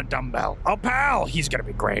 tripped on a dumbbell. Oh, Pal, he's gonna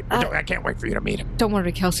be great. I can't wait for you to meet him. Don't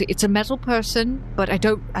worry, Kelsey. It's a metal person, but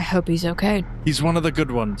I hope he's okay. He's one of the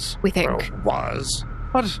good ones. We think. Or was.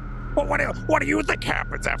 What? Well, what do you think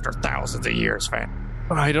happens after thousands of years, Finn?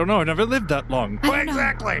 I don't know. I never lived that long. I Well, don't know.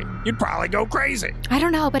 exactly. You'd probably go crazy. I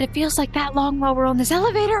don't know, but it feels like that long while we're on this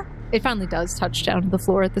elevator. It finally does touch down to the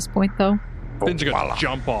floor at this point, though. Finn's gonna Voila.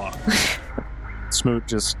 jump off. Smoot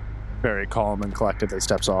just very calm and collectedly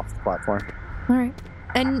steps off the platform. All right.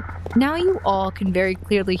 And now you all can very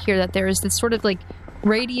clearly hear that there is this sort of like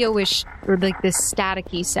radio-ish or like this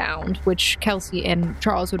staticky sound, which Kelsey and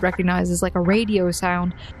Charles would recognize as like a radio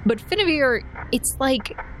sound. But Finavir, it's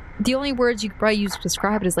like the only words you could probably use to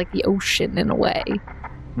describe it is like the ocean in a way.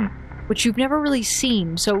 Which you've never really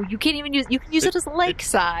seen, so you can't even you can use it as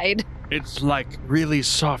lakeside. It's like really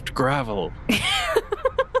soft gravel.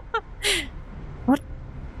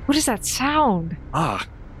 What is that sound? Ah,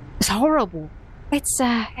 It's horrible. It's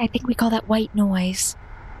I think we call that white noise.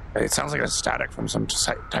 It sounds like a static from some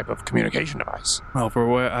type of communication device. well, for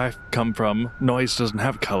where I've come from, noise doesn't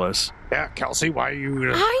have colors. Yeah, Kelsey, why are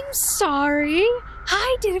you... I'm sorry.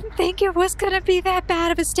 I didn't think it was gonna be that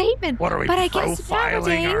bad of a statement. What are we, But I guess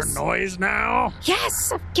profiling our nowadays- noise now?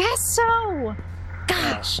 Yes, I guess so.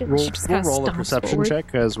 Gosh, We'll she just kinda roll a stomps perception forward.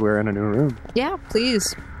 check as we're in a new room. Yeah,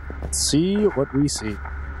 please. Let's see what we see.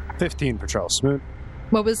 15 for Charles Smoot.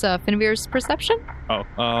 What was Finavir's perception? Oh,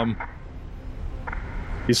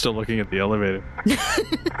 he's still looking at the elevator.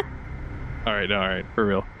 All right, for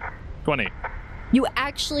real. 20. You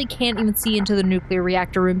actually can't even see into the nuclear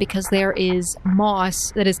reactor room because there is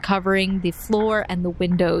moss that is covering the floor and the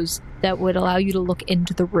windows that would allow you to look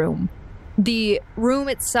into the room. The room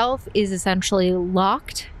itself is essentially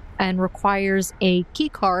locked and requires a key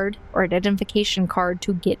card or an identification card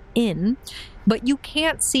to get in, but you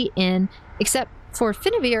can't see in except for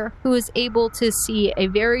Finavir, who is able to see a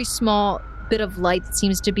very small bit of light that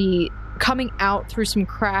seems to be coming out through some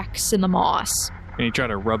cracks in the moss. Can you try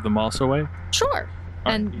to rub the moss away? Sure.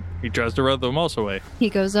 All And right, he tries to rub the moss away. he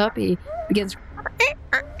goes up, he begins...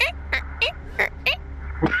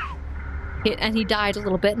 And he died a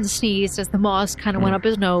little bit and sneezed as the moss kind of went up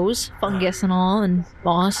his nose. Fungus and all, and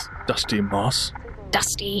moss. Dusty moss.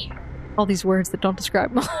 Dusty. All these words that don't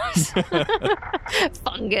describe moss.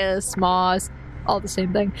 Fungus, moss, all the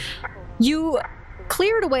same thing. You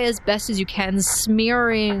clear it away as best as you can,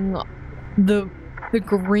 smearing the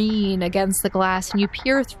green against the glass, and you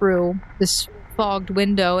peer through this fogged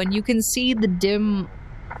window, and you can see the dim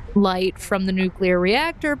light from the nuclear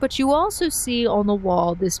reactor, but you also see on the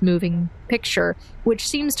wall this moving picture, which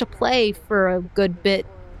seems to play for a good bit,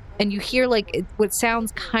 and you hear like what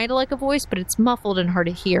sounds kind of like a voice, but it's muffled and hard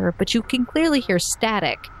to hear, but you can clearly hear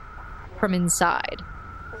static from inside.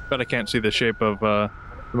 But I can't see the shape of the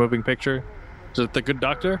moving picture. Is it the good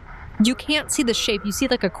doctor? You can't see the shape, you see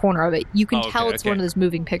like a corner of it. You can tell it's one of those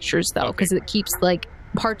moving pictures though, because it keeps like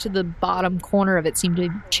parts of the bottom corner of it seem to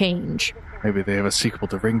change. Maybe they have a sequel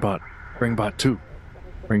to Ringbot. Ringbot 2.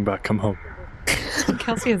 Ringbot Come Home.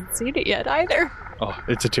 Kelsey hasn't seen it yet either. Oh,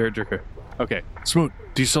 it's a tearjerker. Okay, Smoot,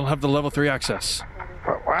 do you still have the level 3 access?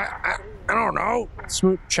 What? I don't know.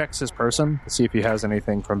 Smoot checks his person to see if he has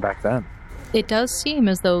anything from back then. It does seem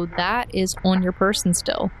as though that is on your person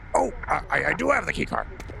still. Oh, I do have the key card.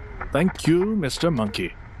 Thank you, Mr.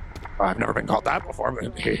 Monkey. I've never been called that before,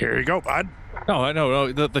 but here you go, bud. No, I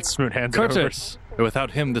know. The Smoot hands it over. Curtis,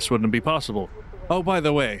 Without him, this wouldn't be possible. Oh, by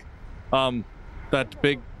the way, that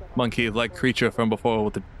big monkey-like creature from before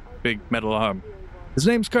with the big metal arm, his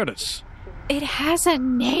name's Curtis. It has a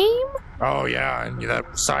name? Oh, yeah, and that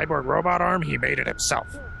cyborg robot arm, he made it himself.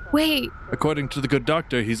 Wait, According to the good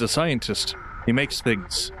doctor, he's a scientist. He makes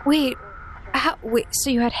things. wait, so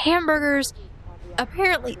you had hamburgers,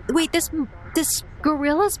 apparently, wait, this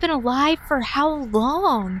gorilla's been alive for how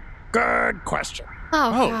long? Good question.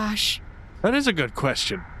 Oh, Oh. gosh. That is a good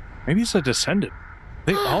question. Maybe he's a descendant.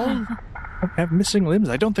 They all have missing limbs.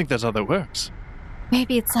 I don't think that's how that works.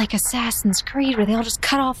 Maybe it's like Assassin's Creed where they all just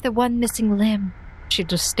cut off the one missing limb. She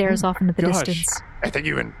just stares off into the gosh. distance. I think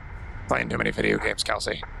you've been playing too many video games,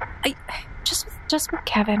 Kelsey. Just with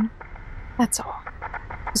Kevin. That's all.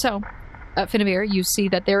 So, Finavir, you see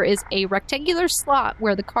that there is a rectangular slot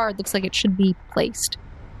where the card looks like it should be placed.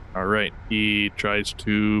 All right. He tries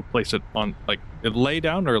to place it on, like, lay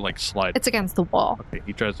down or, like, slide? It's against the wall. Okay,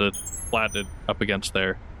 he tries to flatten it up against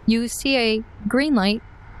there. You see a green light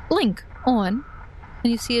blink on,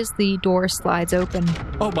 and you see as the door slides open.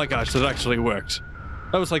 Oh my gosh, that actually worked.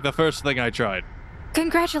 That was, like, the first thing I tried.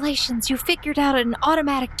 Congratulations, you figured out an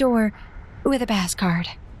automatic door with a pass card.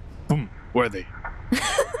 Boom. Worthy.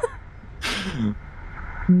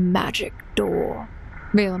 Magic door.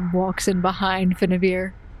 Valen walks in behind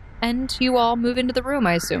Finavir, and you all move into the room,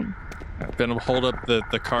 I assume. I'm gonna hold up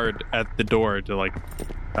the card at the door to, like,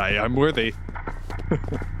 I'm worthy.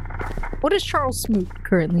 What is Charles Smoot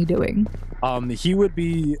currently doing? He would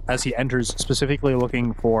be, as he enters, specifically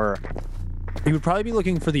looking for... He would probably be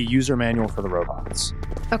looking for the user manual for the robots.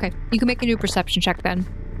 Okay, you can make a new perception check then.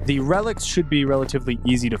 The relics should be relatively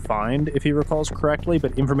easy to find, if he recalls correctly,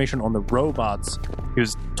 but information on the robots, he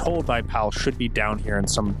was told by Pal, should be down here in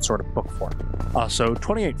some sort of book form. So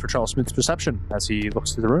 28 for Charles Smith's perception as he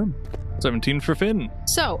looks through the room. 17 for Finn.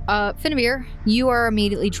 So, Finavir, you are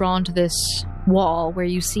immediately drawn to this wall where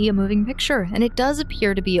you see a moving picture, and it does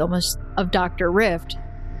appear to be almost of Dr. Rift.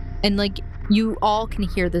 And, like, you all can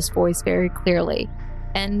hear this voice very clearly.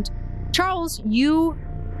 And, Charles, your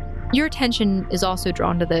attention is also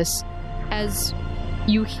drawn to this as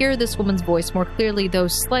you hear this woman's voice more clearly, though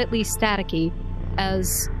slightly staticky,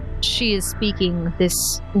 as she is speaking this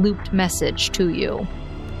looped message to you.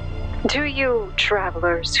 To you,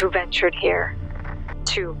 travelers who ventured here,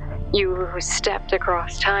 to you who stepped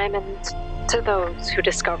across time, and to those who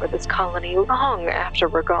discovered this colony long after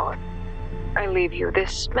we're gone, I leave you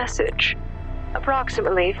this message.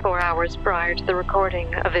 Approximately 4 hours prior to the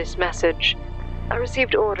recording of this message, I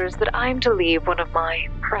received orders that I'm to leave one of my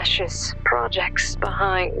precious projects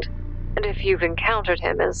behind. And if you've encountered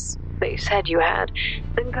him, as they said you had,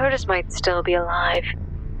 then Curtis might still be alive.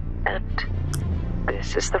 And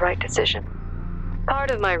this is the right decision.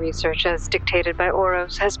 Part of my research, as dictated by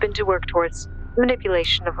Oros, has been to work towards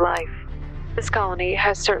manipulation of life. This colony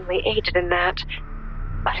has certainly aided in that,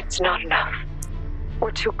 but it's not enough.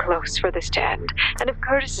 We're too close for this to end, and if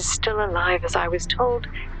Curtis is still alive as I was told,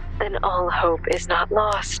 then all hope is not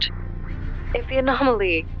lost. If the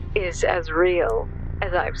anomaly is as real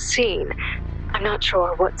as I've seen, I'm not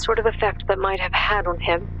sure what sort of effect that might have had on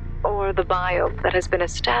him, or the biome that has been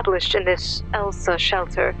established in this Elsa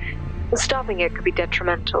shelter. Stopping it could be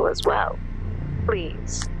detrimental as well.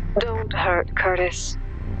 Please, don't hurt Curtis.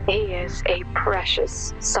 He is a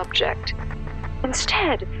precious subject.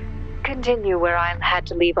 Instead, continue where I had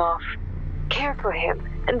to leave off. Care for him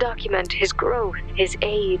and document his growth, his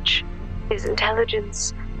age, his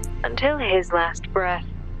intelligence, until his last breath.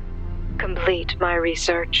 Complete my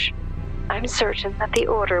research. I'm certain that the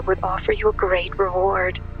Order would offer you a great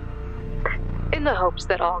reward. In the hopes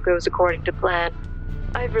that all goes according to plan,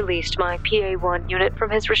 I've released my PA-1 unit from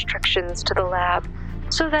his restrictions to the lab,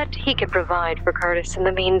 so that he can provide for Curtis in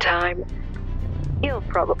the meantime. He'll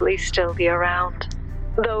probably still be around,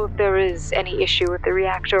 though if there is any issue with the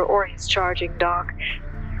reactor or his charging dock,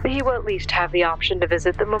 he will at least have the option to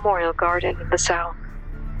visit the Memorial Garden in the south.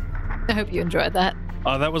 I hope you enjoyed that.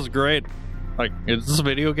 Oh, that was great. Like, is this a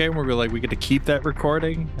video game where we get to keep that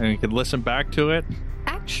recording and we can listen back to it?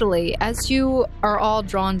 Actually, as you are all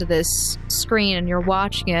drawn to this screen and you're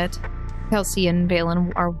watching it, Kelsey and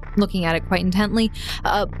Valen are looking at it quite intently.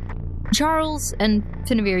 Charles and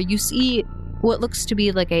Finavir, you see what looks to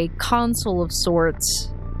be like a console of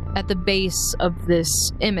sorts at the base of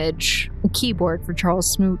this image, a keyboard for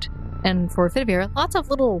Charles Smoot, and for Finavir, lots of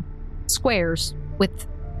little squares with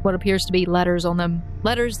what appears to be letters on them.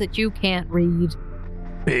 Letters that you can't read.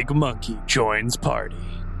 Big monkey joins party.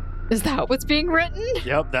 Is that what's being written?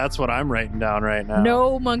 Yep, that's what I'm writing down right now.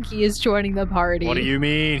 No monkey is joining the party. What do you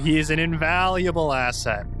mean? He is an invaluable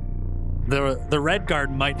asset. the Red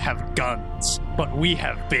Guard might have guns, but we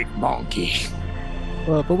have Big Monkey.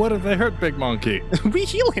 But what if they hurt Big Monkey? We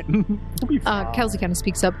heal him. We'll be fine. Kelsey kind of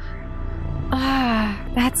speaks up.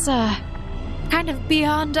 That's kind of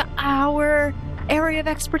beyond our area of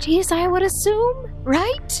expertise, I would assume,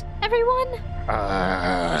 right, everyone?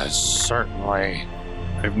 Certainly.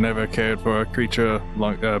 I've never cared for a creature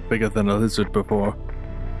bigger than a lizard before.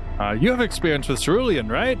 You have experience with cerulean,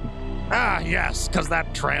 right? Yes, because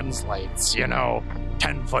that translates,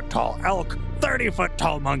 10-foot tall elk, 30-foot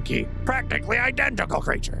tall monkey, practically identical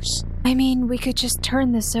creatures. I mean, we could just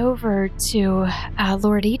turn this over to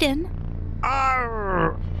Lord Eden.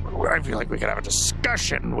 I feel like we could have a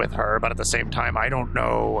discussion with her, but at the same time, I don't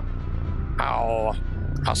know how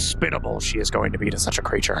hospitable she is going to be to such a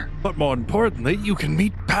creature. But more importantly, you can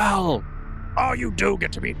meet Pal. Oh, you do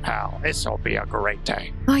get to meet Pal. This'll be a great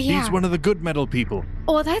day. Oh, yeah. He's one of the good metal people.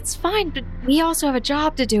 Oh, that's fine, but we also have a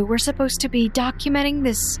job to do. We're supposed to be documenting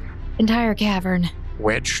this entire cavern.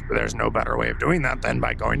 Which, there's no better way of doing that than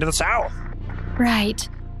by going to the south. Right.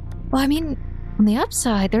 Well, I mean, on the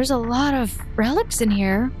upside, there's a lot of relics in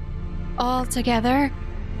here. All together.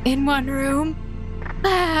 In one room.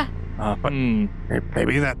 But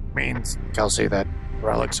maybe that means, Kelsey, that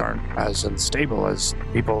relics aren't as unstable as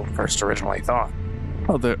people first originally thought.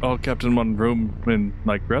 Oh, they're all kept in one room in,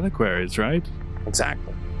 reliquaries, right?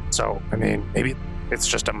 Exactly. So, I mean, maybe it's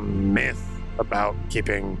just a myth about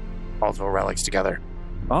keeping multiple relics together.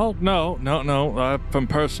 Oh, no. From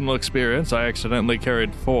personal experience, I accidentally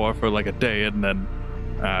carried 4 for a day, and then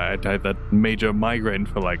I had that major migraine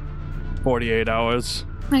for 48 hours.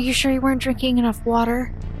 Are you sure you weren't drinking enough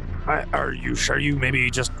water? Are you sure you maybe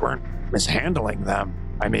just weren't mishandling them?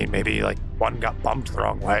 I mean, maybe one got bumped the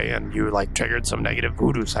wrong way and you triggered some negative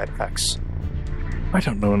voodoo side effects. I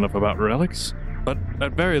don't know enough about relics, but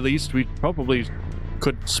at very least we probably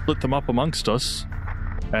could split them up amongst us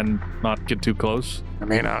and not get too close. I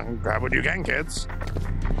mean, grab what you can, kids.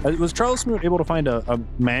 Was Charles Smoot able to find a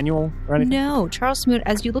manual or anything? No, Charles Smoot,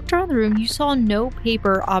 as you looked around the room, you saw no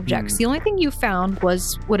paper objects. The only thing you found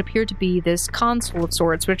was what appeared to be this console of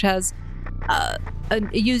sorts, which has a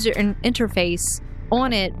user interface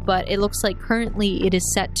on it, but it looks like currently it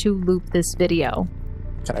is set to loop this video.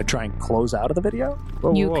 Can I try and close out of the video?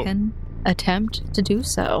 You can attempt to do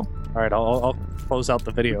so. All right, I'll close out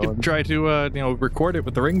the video. You can try to, record it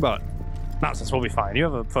with the ring bot. Nonsense, we'll be fine. You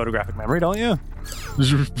have a photographic memory, don't you?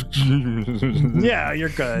 Yeah, you're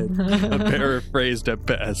good. Paraphrased at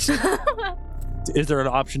best. Is there an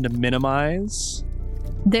option to minimize?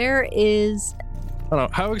 There is. I don't know.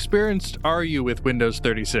 How experienced are you with Windows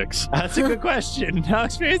 36? That's a good question. How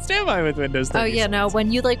experienced am I with Windows 36? Oh yeah, no.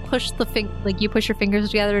 When you push you push your fingers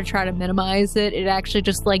together to try to minimize it, it actually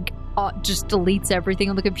just deletes everything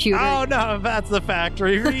on the computer. Oh no, that's the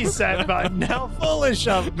factory reset button. How foolish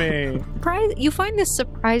of me. You find this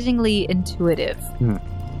surprisingly intuitive.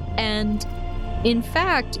 And in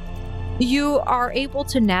fact, you are able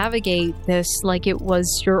to navigate this like it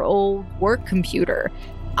was your old work computer.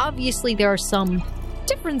 Obviously, there are some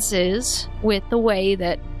differences with the way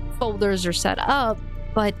that folders are set up,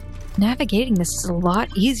 but navigating this is a lot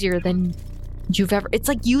easier than you've ever... It's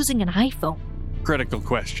like using an iPhone. Critical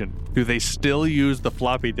question. Do they still use the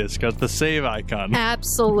floppy disk as the save icon?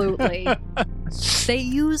 Absolutely. They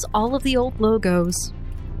use all of the old logos.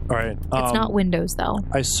 All right. It's not Windows, though.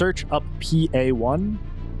 I search up PA1.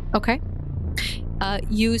 Okay.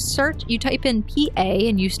 You type in PA,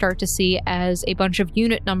 and you start to see as a bunch of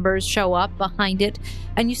unit numbers show up behind it,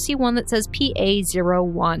 and you see one that says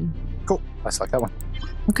PA01. Cool. I select that one.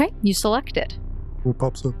 Okay, you select it. What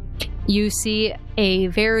pops up? You see a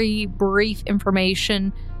very brief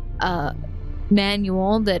information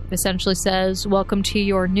manual that essentially says, "Welcome to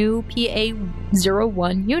your new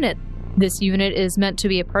PA01 unit. This unit is meant to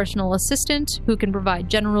be a personal assistant who can provide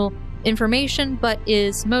general information, but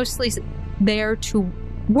is mostly there to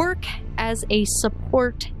work as a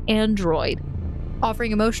support android,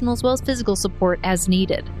 offering emotional as well as physical support as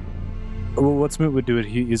needed." Well, what Smoot would do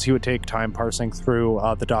is he would take time parsing through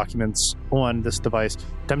the documents on this device,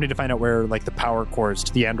 attempting to find out where the power cores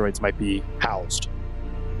to the androids might be housed.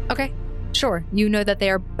 Okay, sure. You know that they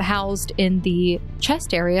are housed in the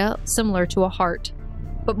chest area, similar to a heart,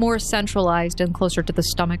 but more centralized and closer to the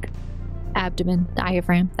stomach, abdomen,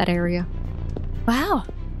 diaphragm, that area. Wow.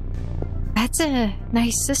 That's a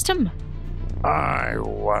nice system. I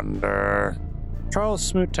wonder... Charles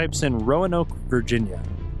Smoot types in Roanoke, Virginia.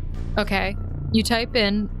 Okay. You type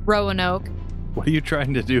in Roanoke. What are you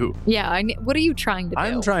trying to do? Yeah, what are you trying to do?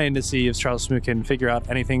 I'm trying to see if Charles Smoot can figure out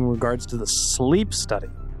anything in regards to the sleep study.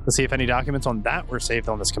 To see if any documents on that were saved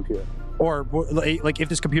on this computer. Or like if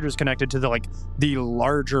this computer is connected to the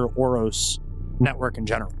larger Oros network in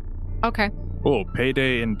general. Okay. Oh,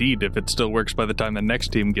 payday indeed if it still works by the time the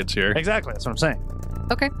next team gets here. Exactly, that's what I'm saying.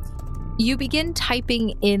 Okay. You begin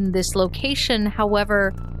typing in this location,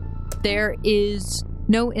 however, there is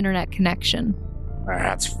no internet connection.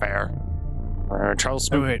 That's fair. Charles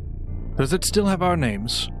Oh, Smoot. wait. Does it still have our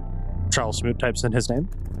names? Charles Smoot types in his name.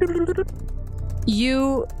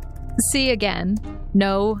 You see again,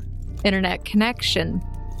 no internet connection.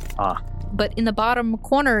 Ah. But in the bottom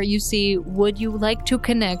corner, you see, would you like to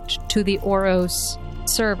connect to the Oros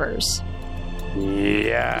servers?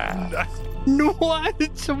 Yeah.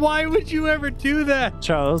 What? Why would you ever do that?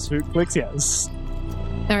 Charles Smoot clicks yes.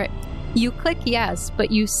 All right. You click yes,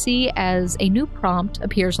 but you see as a new prompt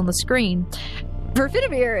appears on the screen. For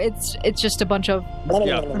Finnevere, it's just a bunch of...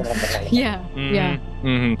 Yeah.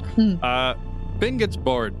 Finn gets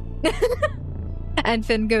bored. And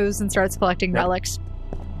Finn goes and starts collecting relics.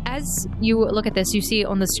 As you look at this, you see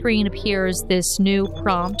on the screen appears this new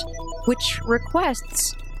prompt, which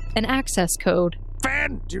requests an access code.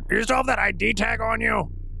 Finn, do you still have that ID tag on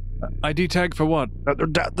you? ID tag for what?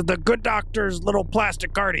 The good doctor's little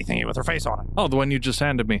plastic cardy thingy with her face on it. Oh, the one you just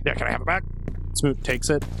handed me. Yeah, can I have it back? Smoot takes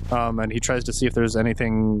it, and he tries to see if there's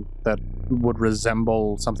anything that would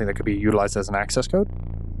resemble something that could be utilized as an access code.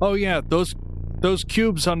 Oh yeah, those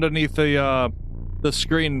cubes underneath the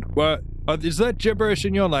screen. What is that gibberish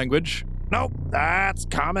in your language? Nope, that's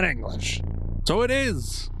common English. So it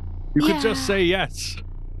is. You could just say yes.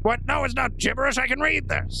 What? No, it's not gibberish. I can read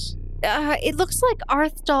this. It looks like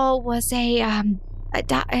Arthdal was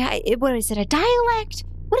what is it, a dialect?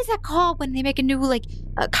 What is that called when they make a new,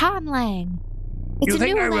 conlang? It's a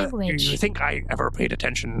new language. You think I ever paid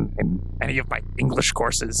attention in any of my English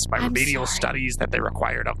courses, my remedial studies that they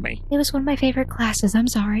required of me? It was one of my favorite classes, I'm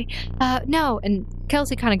sorry. No, and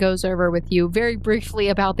Kelsey kind of goes over with you very briefly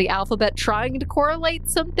about the alphabet trying to correlate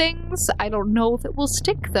some things. I don't know if it will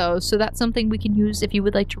stick, though, so that's something we can use if you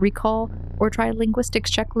would like to recall or try a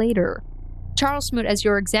linguistics check later. Charles Smoot, as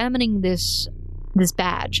you're examining this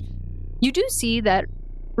badge, you do see that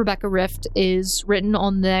Rebecca Rift is written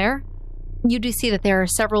on there. You do see that there are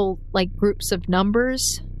several, groups of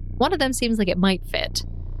numbers. One of them seems like it might fit.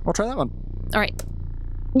 I'll try that one. All right.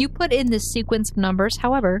 You put in this sequence of numbers.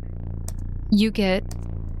 However, you get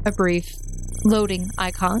a brief loading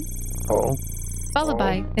icon. Oh. Followed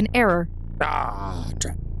by an error.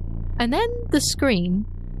 And then the screen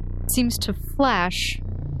seems to flash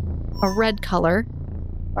a red color.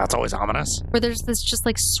 That's always ominous. Where there's this just,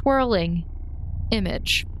 swirling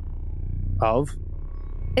image. Of?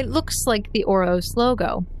 It looks like the Oros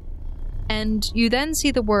logo. And you then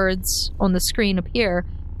see the words on the screen appear.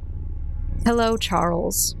 Hello,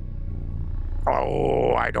 Charles.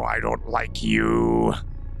 Oh, I don't like you.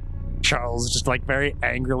 Charles just very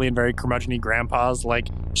angrily and very curmudgeon-y grandpa's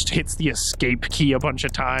just hits the escape key a bunch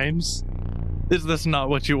of times. Is this not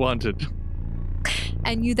what you wanted?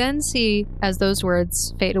 And you then see, as those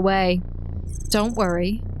words fade away, don't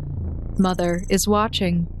worry, Mother is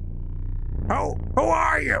watching. Who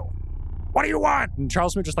are you? What do you want? And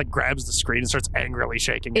Charles Smoot just grabs the screen and starts angrily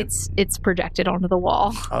shaking it. It's projected onto the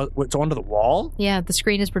wall. It's onto the wall? Yeah, the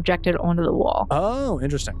screen is projected onto the wall. Oh,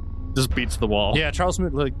 interesting. Just beats the wall. Yeah, Charles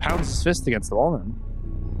Smoot pounds his fist against the wall then.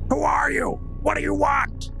 Who are you? What do you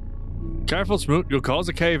want? Careful, Smoot. You'll cause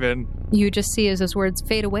a cave-in. You just see as those words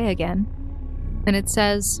fade away again. And it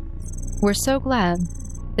says, we're so glad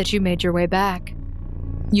that you made your way back.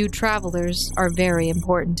 You travelers are very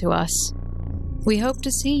important to us. We hope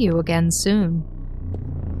to see you again soon.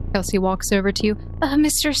 Kelsey walks over to you.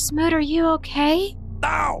 Mr. Smoot, are you okay?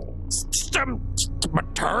 No! Some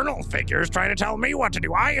maternal figures trying to tell me what to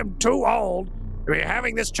do. I am too old to be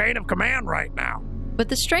having this chain of command right now. But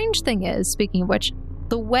the strange thing is, speaking of which,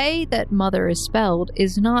 the way that Mother is spelled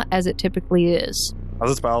is not as it typically is. How's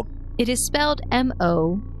it spelled? It is spelled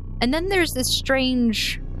M-O, and then there's this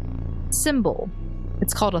strange symbol.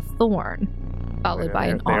 It's called a thorn, followed by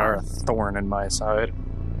an R. They are R. a thorn in my side.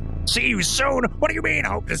 See you soon? What do you mean,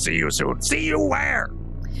 hope to see you soon? See you where?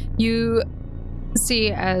 You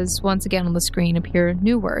see, as once again on the screen appear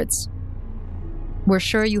new words. We're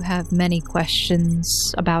sure you have many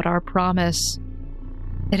questions about our promise.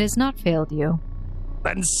 It has not failed you.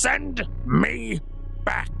 Then send me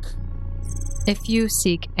back. If you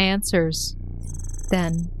seek answers,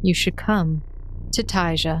 then you should come to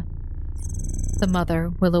Taija. The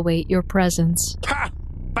Mother will await your presence. Ha!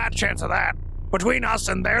 Bad chance of that. Between us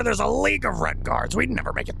and there's a league of red guards. We'd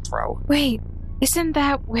never make it through. Wait, isn't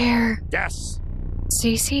that where Yes.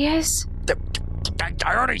 Cece is?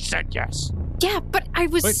 I already said yes. Yeah, but I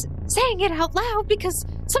was saying it out loud because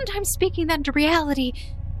sometimes speaking that into reality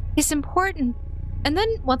is important. And then,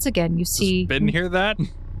 once again, you see... Didn't hear that?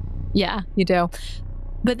 Yeah, you do.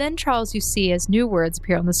 But then, Charles, you see as new words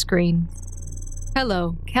appear on the screen.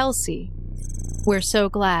 Hello, Kelsey. We're so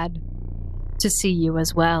glad to see you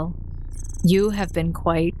as well. You have been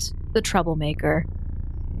quite the troublemaker.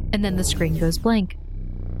 And then the screen goes blank.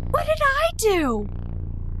 What did I do?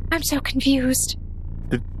 I'm so confused.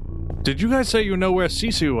 Did you guys say you know where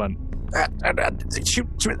Sisu went? She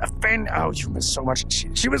you missed so much.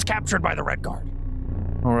 She was captured by the Red Guard.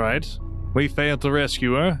 All right. We failed to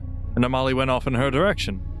rescue her, and Amali went off in her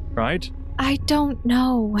direction, right? I don't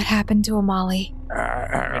know what happened to Amali.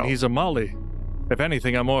 And he's Amali. If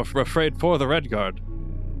anything, I'm more afraid for the Red Guard.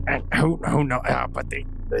 And who knows? But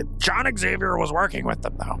John Xavier was working with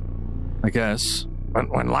them, though. I guess.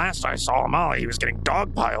 When last I saw Amali, he was getting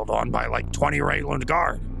dogpiled on by like 20 Rayland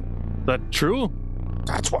Guard. That true?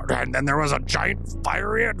 That's what. And then there was a giant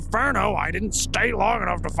fiery inferno. I didn't stay long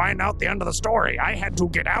enough to find out the end of the story. I had to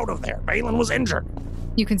get out of there. Valen was injured.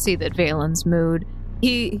 You can see that Valen's mood.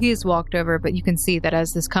 He has walked over, but you can see that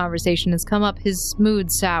as this conversation has come up, his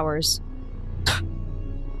mood sours.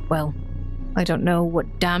 Well, I don't know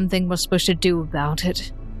what damn thing we're supposed to do about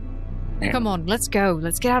it. Come on, let's go.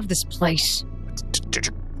 Let's get out of this place. Did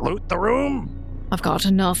you loot the room? I've got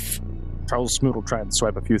enough. Charles Smoot will try and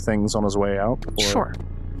swipe a few things on his way out. Sure.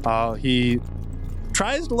 He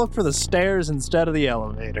tries to look for the stairs instead of the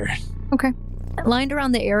elevator. Okay. Lined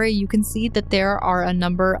around the area, you can see that there are a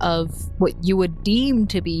number of what you would deem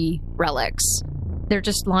to be relics. They're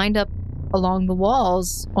just lined up along the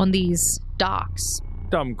walls on these docks.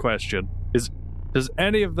 Dumb question. Does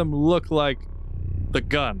any of them look like the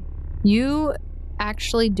gun? You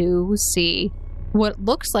actually do see what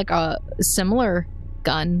looks like a similar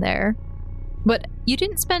gun there. But you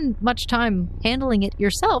didn't spend much time handling it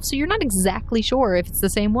yourself, so you're not exactly sure if it's the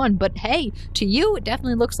same one. But hey, to you, it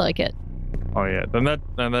definitely looks like it. Oh yeah, then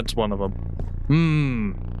that's one of them.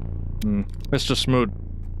 Mr. Smoot.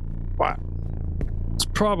 What? It's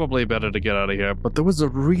probably better to get out of here, but there was a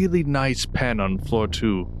really nice pen on floor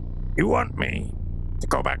 2. You want me to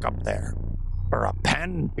go back up there for a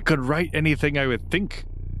pen? It could write anything I would think.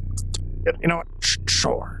 You know what?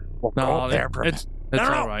 Sure. We'll go up there for a pen. It's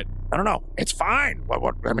all right. I don't know. It's fine.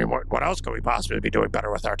 What else could we possibly be doing better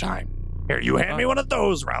with our time? Here, you hand me one of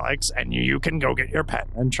those relics, and you can go get your pen.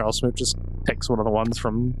 And Charles Smoot just picks one of the ones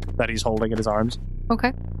that he's holding in his arms.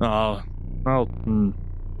 Okay. How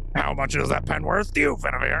much is that pen worth to you,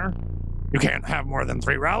 Finavir? You can't have more than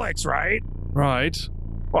 3 relics, right? Right.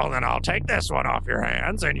 Well, then I'll take this one off your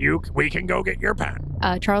hands, and we can go get your pen.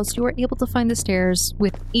 Charles, you are able to find the stairs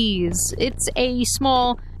with ease.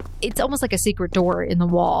 It's almost like a secret door in the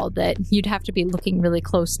wall that you'd have to be looking really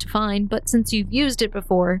close to find, but since you've used it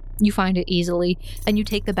before, you find it easily, and you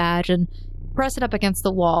take the badge and press it up against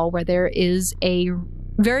the wall where there is a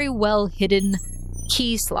very well-hidden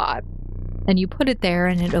key slot. And you put it there,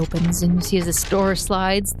 and it opens, and you see as the door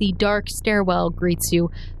slides, the dark stairwell greets you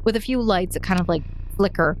with a few lights that kind of like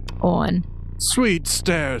flicker on. Sweet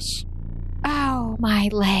stairs. Oh, my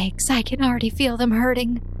legs. I can already feel them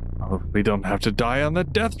hurting. Oh, we don't have to die on the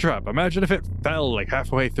death trap. Imagine if it fell like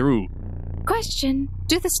halfway through. Question.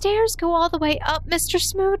 Do the stairs go all the way up, Mr.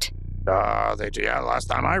 Smoot? They do. Yeah, last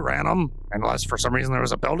time I ran them. Unless for some reason there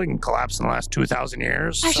was a building collapse in the last 2,000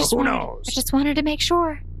 years. Who knows? I just wanted to make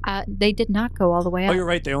sure. They did not go all the way up. Oh, you're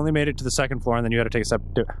right. They only made it to the second floor, and then you had to take a step.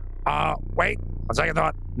 Wait. On second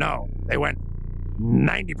thought, no. They went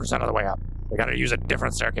 90% of the way up. They got to use a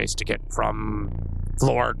different staircase to get from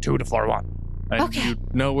floor 2 to floor 1. And okay. You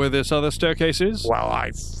know where this other staircase is? Well,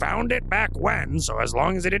 I found it back when, so as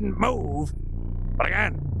long as it didn't move. But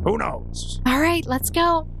again, who knows? All right, let's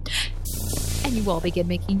go. And you all begin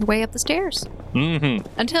making your way up the stairs. Mm-hmm.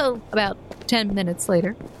 Until about 10 minutes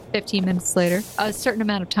later, 15 minutes later, a certain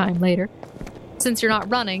amount of time later. Since you're not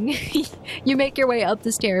running, you make your way up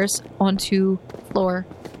the stairs onto floor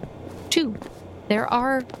 2. There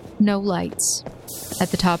are no lights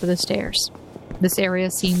at the top of the stairs. This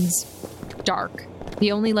area seems dark.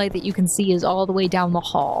 The only light that you can see is all the way down the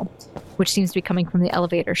hall, which seems to be coming from the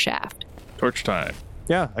elevator shaft. Torch time.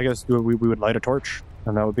 Yeah, I guess we would light a torch,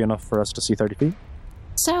 and that would be enough for us to see 30 feet.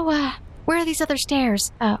 So, where are these other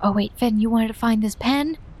stairs? Oh wait, Finn, you wanted to find this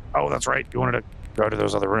pen? Oh, that's right. You wanted to go to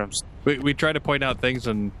those other rooms. We try to point out things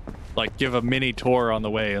and, like, give a mini tour on the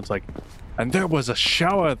way. It's like, and there was a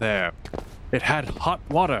shower there. It had hot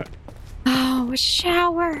water. Oh, a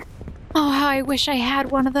shower. Oh, how I wish I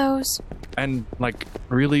had one of those. And, like,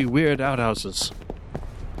 really weird outhouses.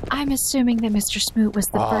 I'm assuming that Mr. Smoot was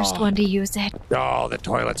the first one to use it. Oh, the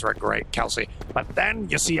toilets were great, Kelsey. But then,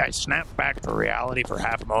 you see, I snapped back to reality for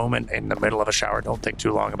half a moment in the middle of a shower. Don't think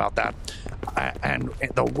too long about that. And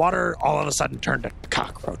the water all of a sudden turned to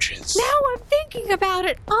cockroaches. Now I'm thinking about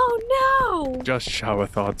it. Oh, no. Just shower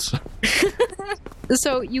thoughts.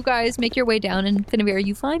 So you guys make your way down, and Finavir,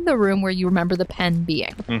 you find the room where you remember the pen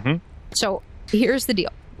being. Mm-hmm. So here's the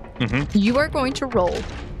deal. Mm-hmm. You are going to roll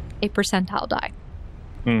a percentile die.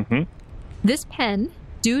 Mm-hmm. This pen,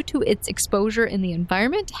 due to its exposure in the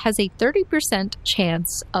environment, has a 30%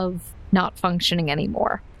 chance of not functioning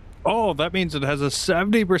anymore. Oh, that means it has a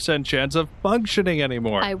 70% chance of functioning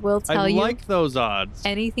anymore. I will tell I you, like those odds.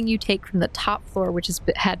 anything you take from the top floor, which has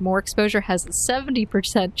had more exposure, has a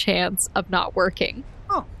 70% chance of not working.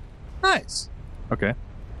 Oh, nice. Okay.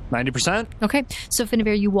 90%? Okay, so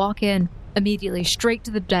Finavir, you walk in immediately, straight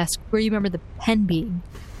to the desk where you remember the pen being.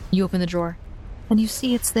 You open the drawer, and you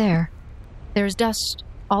see it's there. There's dust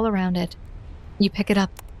all around it. You pick it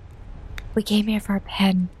up. We came here for a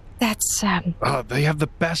pen. That's, Oh, they have the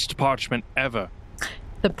best parchment ever.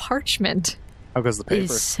 the parchment How goes the paper?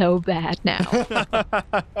 is so bad now.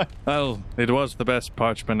 Well, it was the best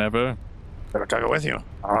parchment ever. Better take it with you.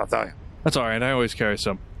 I don't know what to tell you. That's all right. I always carry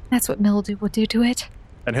some. That's what mildew will do to it.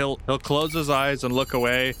 And he'll close his eyes and look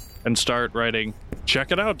away and start writing.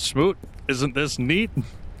 Check it out, Smoot. Isn't this neat?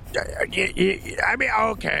 I mean,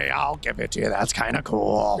 okay, I'll give it to you. That's kind of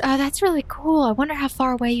cool. Oh, that's really cool. I wonder how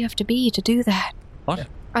far away you have to be to do that. What?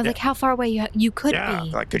 Or, like, how far away you could Yeah, be.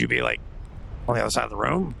 like, could you be, like, on the other side of the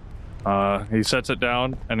room? He sets it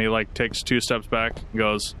down and he takes 2 steps back and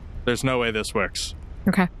goes, "There's no way this works."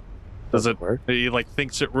 Okay. Does it work? He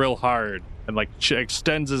thinks it real hard and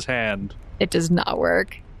extends his hand. It does not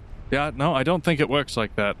work. Yeah, no, I don't think it works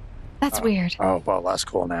like that. That's weird. Oh, well, that's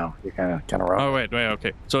cool now. You kind of rough. Oh, wait,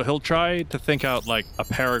 okay. So he'll try to think out a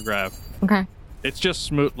paragraph. Okay. It's just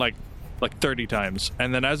Smoot like 30 times.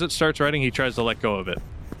 And then as it starts writing, he tries to let go of it.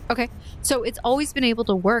 Okay. So it's always been able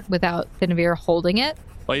to work without Finavir holding it,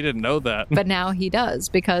 Well, you didn't know that. but now he does,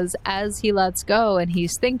 because as he lets go and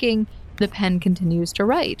he's thinking, the pen continues to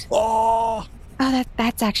write. Oh! Oh,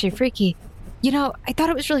 that's actually freaky. You know, I thought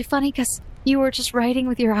it was really funny because you were just writing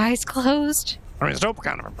with your eyes closed. I mean, it's still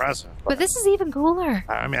kind of impressive. But this is even cooler.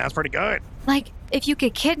 I mean, that's pretty good. Like, if you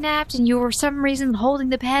get kidnapped and you were for some reason holding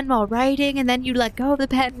the pen while writing, and then you let go of the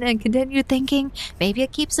pen and continue thinking, maybe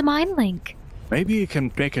it keeps a mind link. Maybe you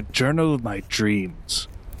can make a journal of my dreams.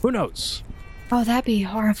 Who knows? Oh, that'd be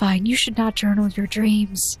horrifying. You should not journal your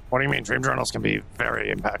dreams. What do you mean? Dream journals can be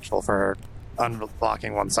very impactful for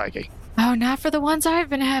unblocking one's psyche. Oh, not for the ones I've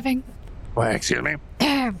been having. Wait, excuse me?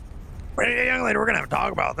 Wait, young lady, we're going to have a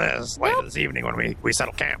talk about this later this evening when we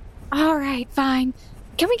settle camp. All right, fine.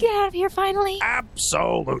 Can we get out of here finally?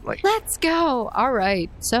 Absolutely. Let's go. All right.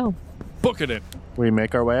 So, Book it in. We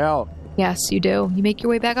make our way out. yes, you do. You make your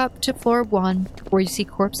way back up to floor 1, where you see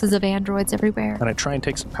corpses of androids everywhere. And I try and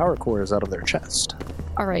take some power cores out of their chest.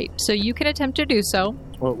 All right. So you can attempt to do so.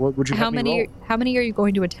 What would you How have me many? roll? How many are you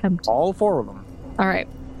going to attempt? All 4 of them. All right.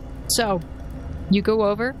 So, you go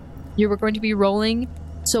over. You were going to be rolling.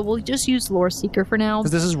 So we'll just use Lore Seeker for now.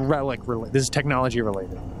 Because this is this is technology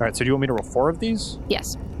related. All right, so do you want me to roll 4 of these? Yes.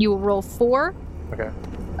 You will roll 4 Okay.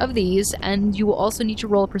 of these, and you will also need to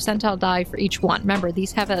roll a percentile die for each one. Remember,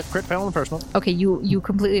 these have a... Crit fail on the first one. Okay, you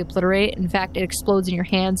completely obliterate. In fact, it explodes in your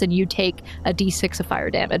hands, and you take a d6 of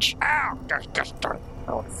fire damage. Ow! Gosh darn it.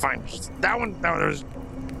 Oh, fine. That one, that was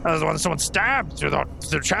the one someone stabbed through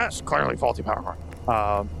the chest. Clearly faulty power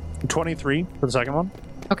cord. 23 for the second one.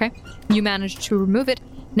 Okay. You managed to remove it.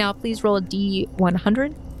 Now, please roll a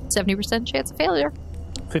d100. 70% chance of failure.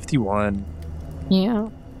 51. Yeah.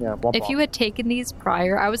 Yeah. If you had taken these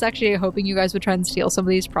prior, I was actually hoping you guys would try and steal some of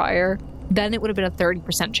these prior. Then it would have been a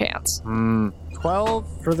 30% chance.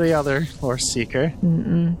 12 for the other Lore Seeker.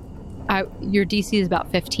 Your DC is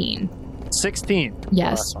about 15. 16.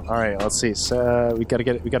 Yes. Last one. All right, let's see. So we gotta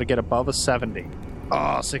get above a 70.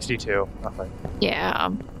 Oh, 62. Nothing. Yeah.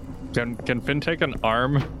 Can Finn take an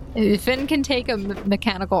arm? Finn can take a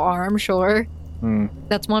mechanical arm, sure.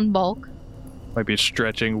 That's one bulk. Might be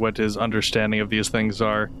stretching what his understanding of these things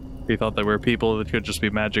are. He thought they were people that could just be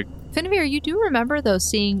magic. Finavir, you do remember, though,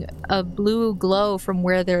 seeing a blue glow from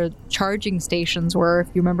where their charging stations were, if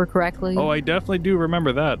you remember correctly. Oh, I definitely do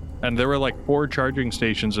remember that. And there were 4 charging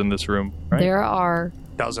stations in this room, right? There are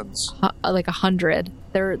Dozens. 100.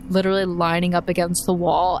 They're literally lining up against the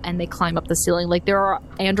wall, and they climb up the ceiling. There are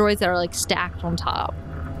androids that are stacked on top.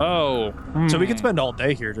 Oh. So we could spend all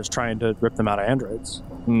day here just trying to rip them out of androids.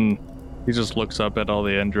 He just looks up at all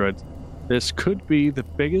the androids. This could be the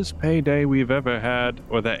biggest payday we've ever had,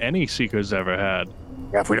 or that any Seeker's ever had.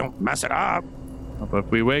 If we don't mess it up. But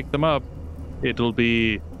if we wake them up, it'll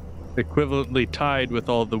be equivalently tied with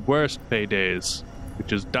all the worst paydays,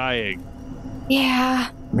 which is dying. Yeah.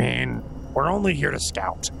 I mean, we're only here to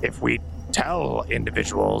scout. If we tell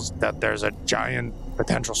individuals that there's a giant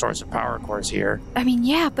potential source of power cores here. I mean,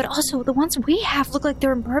 yeah, but also the ones we have look like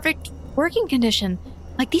they're in perfect working condition.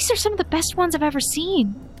 Like, these are some of the best ones I've ever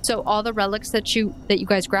seen. So all the relics that you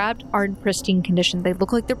guys grabbed are in pristine condition. They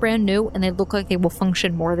look like they're brand new, and they look like they will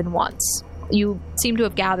function more than once. You seem to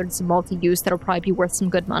have gathered some multi-use that'll probably be worth some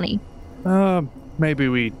good money. Maybe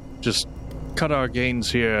we just cut our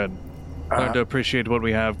gains here and learn to appreciate what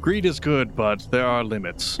we have. Greed is good, but there are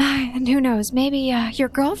limits. And who knows, maybe your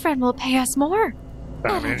girlfriend will pay us more.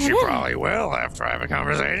 I mean, she probably will after I have a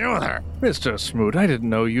conversation with her. Mr. Smoot, I didn't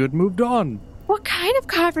know you had moved on. What kind of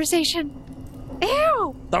conversation?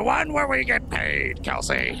 Ew! The one where we get paid,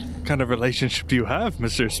 Kelsey. What kind of relationship do you have,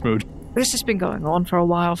 Mr. Smoot? This has been going on for a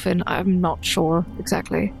while, Finn. I'm not sure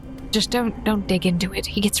exactly. Just don't dig into it.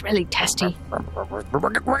 He gets really testy. We're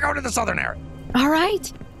going to the southern area. All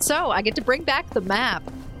right. So I get to bring back the map.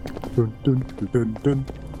 You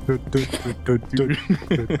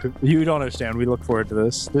don't understand. We look forward to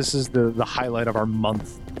this. This is the highlight of our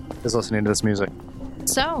month, is listening to this music.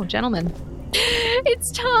 So, gentlemen,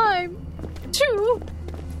 it's time to,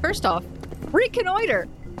 first off, reconnoiter,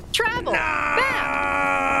 travel, map.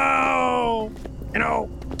 You know,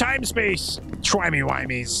 time space,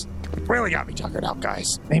 twimey-wimeys. Really got me tuckered out,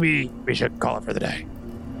 guys. Maybe we should call it for the day.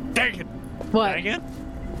 Dang it! What? Dang it!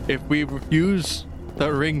 If we use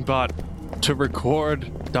the ring bot to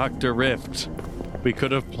record Dr. Rift, we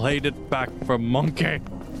could have played it back for Monkey.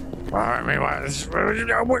 I mean,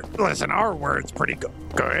 listen, our word's pretty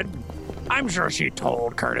good. I'm sure she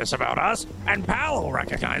told Curtis about us, and Pal will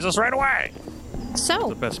recognize us right away. So,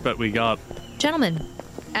 The best bet we got. gentlemen,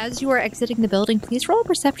 as you are exiting the building, please roll a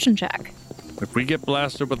perception check. If we get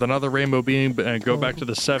blasted with another rainbow beam and go back to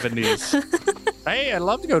the 70s. Hey, I'd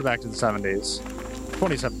love to go back to the 70s.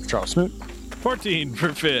 27 for Charles Smoot. 14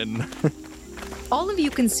 for Finn. All of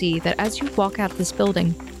you can see that as you walk out of this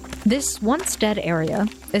building, this once dead area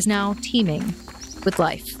is now teeming with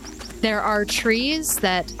life. There are trees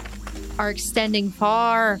that are extending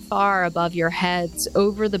far, far above your heads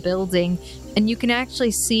over the building, and you can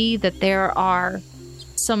actually see that there are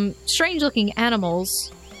some strange-looking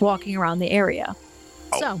animals walking around the area.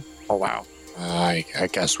 Oh wow. I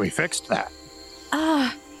guess we fixed that.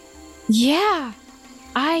 Yeah.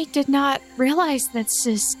 I did not realize this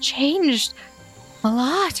has changed a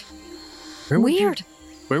lot. Weird.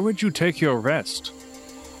 Where would you take your rest?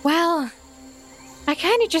 Well, I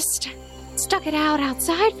kind of just stuck it out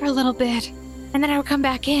outside for a little bit, and then I would come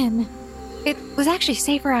back in. It was actually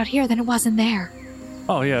safer out here than it was in there.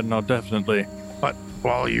 Oh yeah, no, definitely. But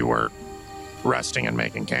while you were resting and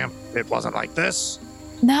making camp, it wasn't like this?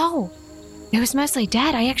 No, it was mostly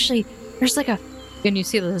dead. There's like and you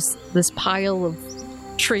see this pile of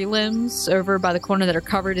tree limbs over by the corner that are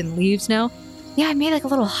covered in leaves now. Yeah, I made like a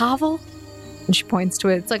little hovel. And she points to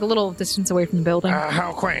it. It's like a little distance away from the building.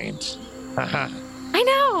 How quaint. I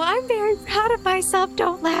know. I'm very proud of myself.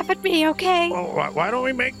 Don't laugh at me, okay? Well, why don't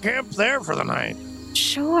we make camp there for the night?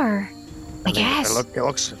 Sure. I guess. It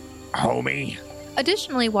looks homey.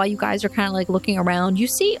 Additionally, while you guys are kind of like looking around, you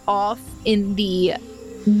see off in the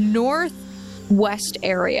northwest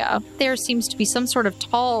area, there seems to be some sort of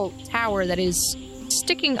tall tower that is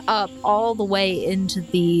sticking up all the way into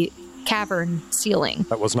the cavern ceiling.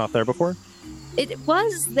 That was not there before? It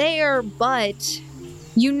was there, but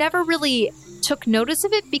you never really took notice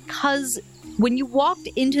of it because when you walked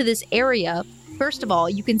into this area, first of all,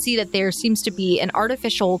 you can see that there seems to be an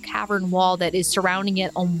artificial cavern wall that is surrounding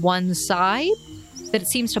it on one side, that it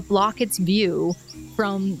seems to block its view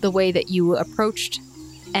from the way that you approached,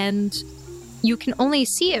 and you can only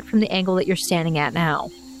see it from the angle that you're standing at now.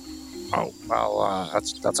 Oh, well,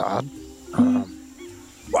 that's odd.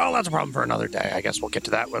 Well, that's a problem for another day. I guess we'll get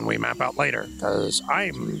to that when we map out later, because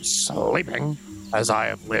I'm sleeping, as I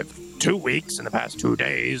have lived 2 weeks in the past 2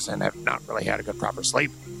 days and have not really had a good proper sleep.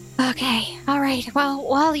 Okay, all right. Well,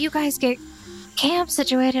 while you guys get camp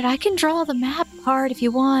situated, I can draw the map part if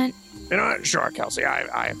you want. You know what? Sure, Kelsey,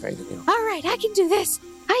 I have faith in you. All right, I can do this.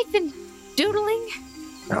 I've been doodling.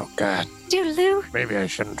 Oh, God. Doodaloo. Maybe I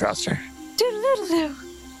shouldn't trust her. Doodaloo.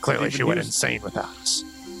 Clearly, she went insane without us.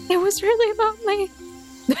 It was really lonely.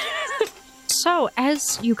 So,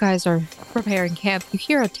 as you guys are preparing camp, you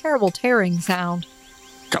hear a terrible tearing sound.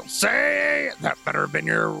 Kelsey, that better have been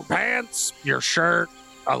your pants, your shirt,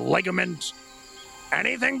 a ligament,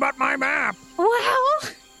 anything but my map. Well,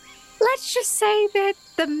 let's just say that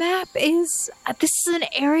the map is... this is an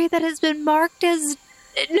area that has been marked as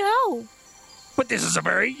No. But this is a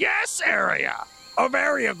very yes area. A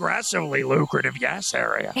very aggressively lucrative yes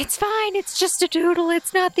area. It's fine. It's just a doodle.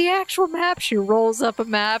 It's not the actual map. She rolls up a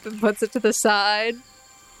map and puts it to the side.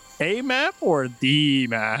 A map or the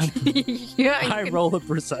map? Yeah. I roll a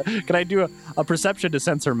perception. Can I do a perception to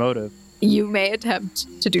sense her motive? You may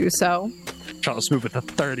attempt to do so. Charles Smoot with a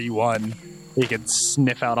 31. He can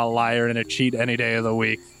sniff out a liar and a cheat any day of the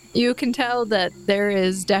week. You can tell that there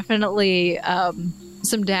is definitely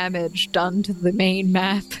some damage done to the main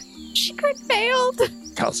map. She crit failed.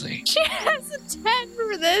 Kelsey. She has a 10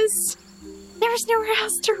 for this. There was nowhere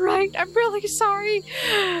else to write. I'm really sorry.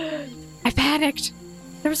 I panicked.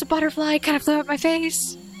 There was a butterfly kind of flew at my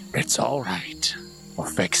face. It's all right. We'll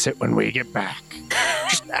fix it when we get back.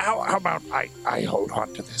 Just how about I hold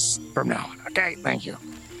on to this from now on, okay? Thank you.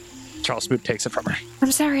 Charles Smoot takes it from her.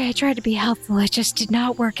 I'm sorry, I tried to be helpful. It just did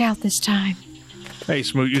not work out this time. Hey,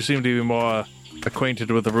 Smoot, you seem to be more acquainted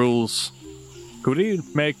with the rules. Could we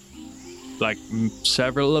make,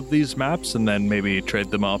 several of these maps and then maybe trade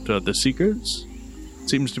them off to the Seekers?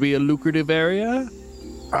 Seems to be a lucrative area.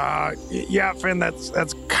 Yeah, Finn, that's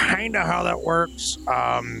kind of how that works.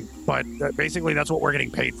 But basically, that's what we're getting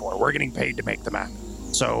paid for. We're getting paid to make the map.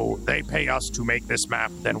 So they pay us to make this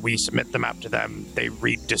map, then we submit the map to them. They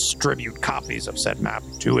redistribute copies of said map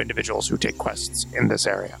to individuals who take quests in this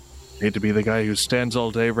area. Hate to be the guy who stands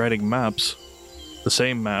all day writing maps. The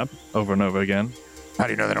same map over and over again. How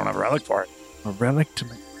do you know they don't have a relic for it? A relic to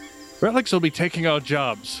make. Relics will be taking our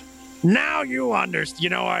jobs. Now you understand. You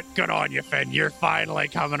know what? Good on you, Finn. You're finally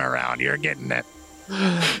coming around. You're getting it.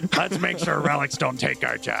 Let's make sure relics don't take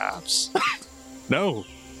our jobs. No.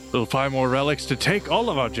 We'll find more relics to take all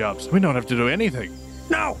of our jobs. We don't have to do anything.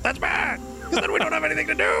 No, that's bad. Because then we don't have anything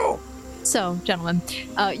to do. So, gentlemen,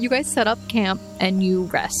 you guys set up camp and you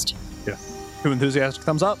rest. Yeah. Too enthusiastic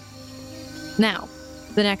thumbs up. Now,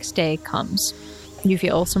 the next day comes. You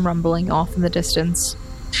feel some rumbling off in the distance.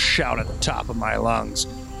 Shout at the top of my lungs.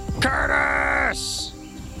 Curtis!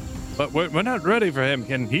 But we're not ready for him,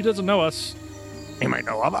 and he doesn't know us. He might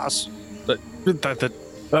know of us.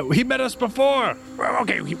 He met us before. Well,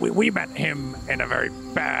 okay, we met him in a very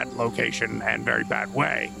bad location and very bad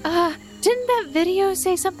way. Didn't that video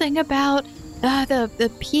say something about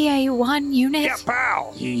the PA1 unit? Yeah,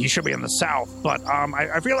 pal. He should be in the south, but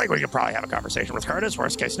I feel like we could probably have a conversation with Curtis.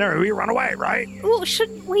 Worst case scenario, we run away, right? Well,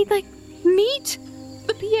 shouldn't we, meet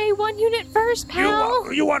the PA1 unit first,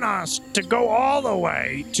 pal? You want us to go all the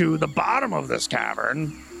way to the bottom of this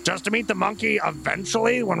cavern just to meet the monkey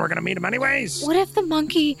eventually when we're going to meet him anyways? What if the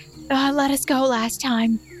monkey let us go last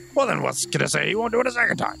time? Well, then what's going to say he won't do it a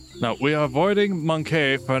second time? No, we are avoiding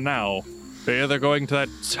Monkey for now. We're either going to that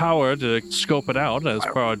tower to scope it out as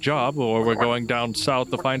per our job, or we're going down south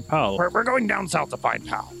to find Pal. We're going down south to find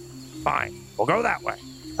Pal. Fine. We'll go that way.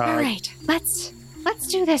 All right. Let's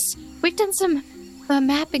do this. We've done some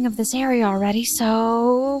mapping of this area already,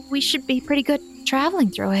 so we should be pretty good traveling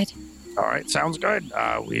through it. All right. Sounds good.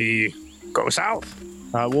 We go south.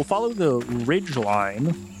 We'll follow the ridge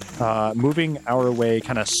line, moving our way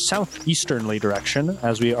kind of southeasternly direction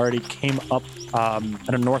as we already came up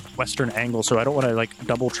at a northwestern angle. So I don't want to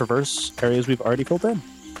double traverse areas we've already filled in.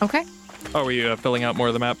 Okay. Oh, were you filling out more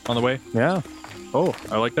of the map on the way? Yeah. Oh,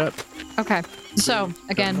 I like that. Okay. So,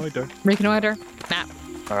 again, reconnoiter, map.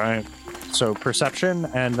 All right. So perception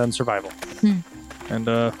and then survival. And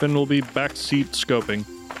Finn will be backseat scoping.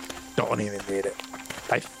 Don't even need it.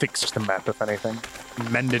 I fixed the map, if anything.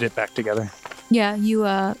 Mended it back together. Yeah,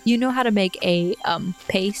 you know how to make a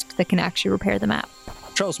paste that can actually repair the map.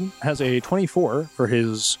 Charles has a 24 for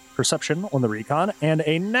his perception on the recon and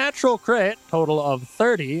a natural crit, total of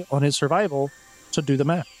 30 on his survival to do the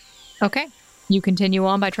map. Okay. You continue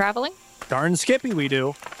on by traveling? Darn skippy we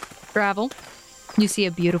do. Travel. You see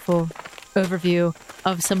a beautiful overview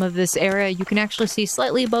of some of this area. You can actually see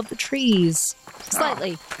slightly above the trees.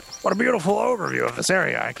 Slightly. What a beautiful overview of this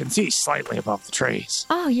area. I can see slightly above the trees.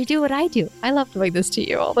 Oh, you do what I do. I love doing this to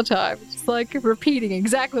you all the time. Just repeating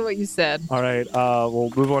exactly what you said. All right,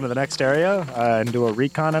 we'll move on to the next area and do a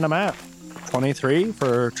recon and a map. 23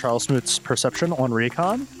 for Charles Smoot's perception on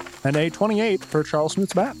recon, and a 28 for Charles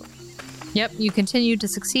Smoot's map. Yep, you continue to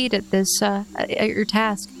succeed at this at your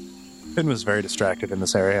task. Finn was very distracted in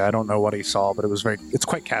this area. I don't know what he saw, but it's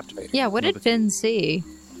quite captivating. Yeah, what did Finn see?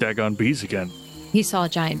 Daggone bees again. He saw a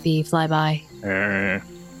giant bee fly by.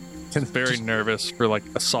 Very nervous for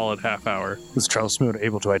a solid half hour. Was Charles Smoot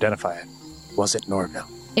able to identify it? Was it Norville?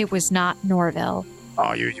 It was not Norville.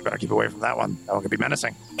 Oh, you better keep away from that one. That one could be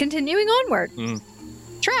menacing. Continuing onward.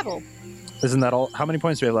 Travel. Isn't that all? How many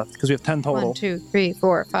points do we have left? Because we have 10 total. 1, 2, 3,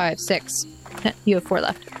 4, 5, 6. You have 4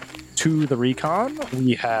 left. to the recon.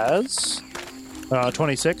 He has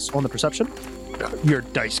 26 on the perception. Your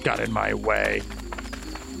dice got in my way.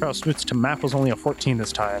 Charles Smoot's to map was only a 14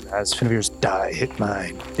 this time, as Finnevir's die hit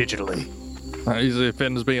mine digitally. Usually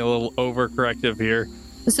Finn's being a little overcorrective here.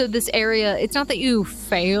 So this area, it's not that you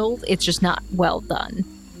failed, it's just not well done.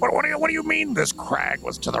 What do you mean this crag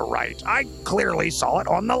was to the right? I clearly saw it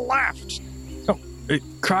on the left.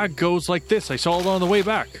 Crag goes like this. I saw it on the way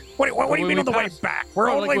back. What do you mean on the way back? We're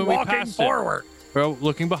Oh, only like when we walking passed it. forward. Well,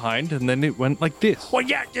 looking behind, and then it went like this. Well,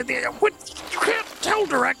 yeah, you can't tell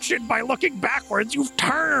direction by looking backwards. You've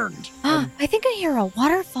turned. I think I hear a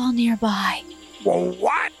waterfall nearby. Well,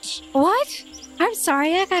 what? What? I'm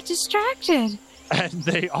sorry, I got distracted. And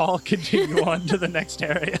they all continue on to the next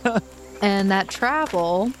area. And that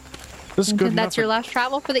travel, This is good. that's your last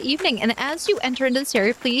travel for the evening. And as you enter into this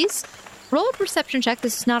area, please roll a perception check.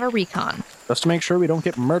 This is not a recon. Just to make sure we don't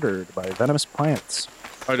get murdered by venomous plants.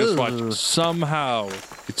 I just Ugh. watched. Somehow,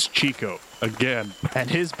 it's Chico again. And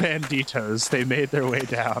his banditos, they made their way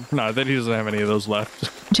down. No, that he doesn't have any of those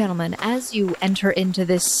left. Gentlemen, as you enter into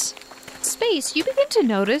this space, you begin to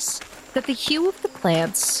notice that the hue of the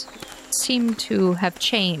plants seem to have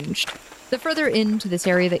changed. The further into this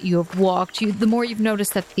area that you have walked, the more you've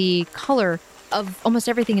noticed that the color of almost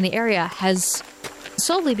everything in the area has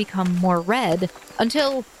slowly become more red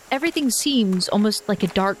until everything seems almost like a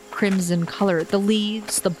dark crimson color. The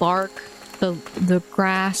leaves, the bark, the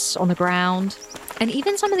grass on the ground, and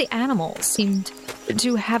even some of the animals seemed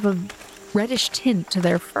to have a reddish tint to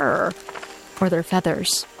their fur or their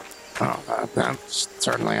feathers. Oh, that's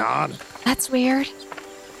certainly odd. That's weird.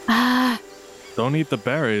 Don't eat the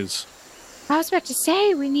berries. I was about to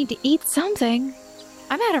say we need to eat something.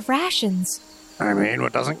 I'm out of rations. I mean,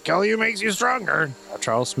 what doesn't kill you makes you stronger.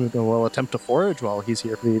 Charles Smoot will attempt to forage while he's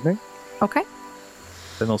here for the evening. Okay.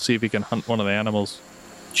 Then he'll see if he can hunt one of the animals.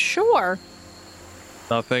 Sure.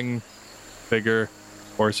 Nothing bigger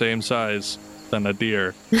or same size than a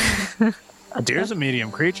deer. A deer's a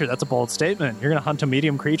medium creature. That's a bold statement. You're going to hunt a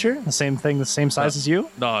medium creature? The same thing, the same size as you?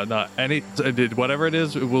 No, whatever it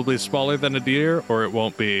is, it will be smaller than a deer, or it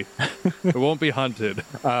won't be. It won't be hunted.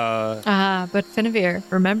 But Finnevier,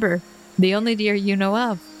 remember, the only deer you know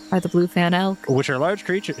of are the bluefin elk. Which are large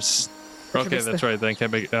creatures. Okay, that's right. Then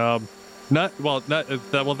can't make that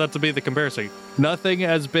to be the comparison. Nothing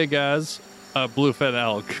as big as a bluefin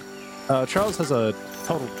elk. Charles has a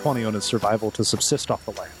total 20 on his survival to subsist off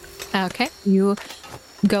the land. Okay. You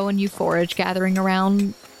go and you forage, gathering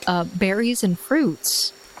around berries and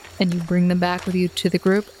fruits, and you bring them back with you to the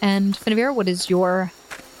group. And Finnevier, what is your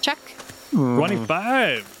check?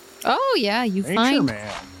 25. Oh yeah, you find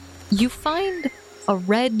a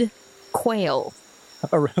red quail.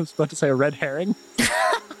 I was about to say a red herring.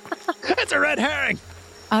 It's a red herring.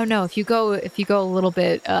 Oh no, if you go a little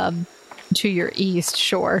bit to your east,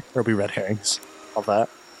 sure. There'll be red herrings. All that.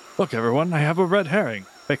 Look, everyone, I have a red herring.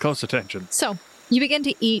 Pay close attention. So you begin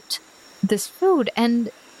to eat this food, and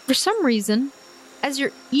for some reason, as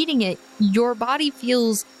you're eating it, your body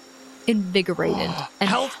feels invigorated and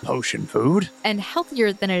Health potion food. and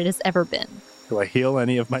healthier than it has ever been. Do I heal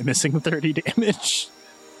any of my missing 30 damage?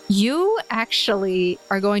 You actually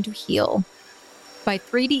are going to heal by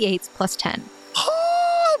 3d8s plus 10.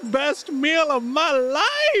 Oh, best meal of my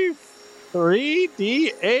life!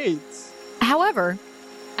 3d8s. However,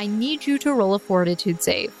 I need you to roll a fortitude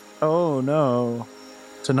save. Oh no.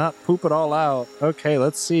 To not poop it all out. Okay,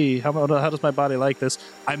 let's see. How does my body like this?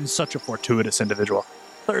 I'm such a fortuitous individual.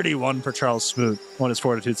 31 for Charles Smoot on his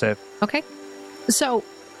fortitude save. Okay. So,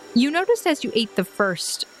 you noticed as you ate the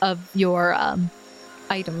first of your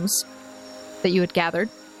items that you had gathered,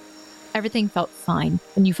 everything felt fine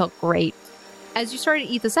and you felt great. As you started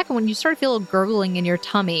to eat the second one, you started to feel a gurgling in your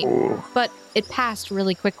tummy, Ooh. but it passed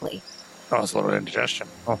really quickly. Oh, it's a little indigestion.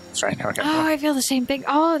 Oh, that's right. Okay. Oh, I feel the same thing.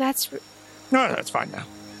 Oh, that's... No, that's fine now.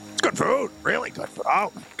 It's good food. Really good food.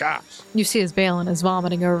 Oh, my gosh. You see as Balin is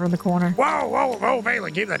vomiting over in the corner. Whoa,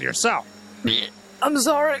 Valen, keep that to yourself. I'm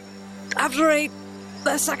sorry. After I ate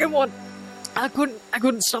the second one, I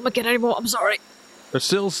couldn't stomach it anymore. I'm sorry. There's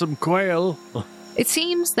still some quail. It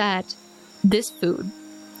seems that this food,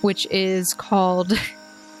 which is called...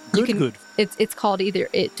 Good. It's called either,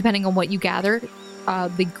 depending on what you gather,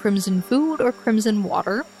 the crimson food or crimson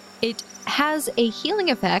water. It has a healing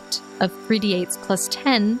effect of 3d8s plus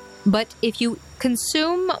 10, but if you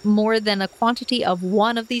consume more than a quantity of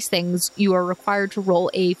one of these things, you are required to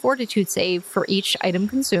roll a fortitude save for each item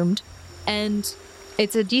consumed, and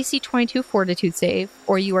it's a DC 22 fortitude save,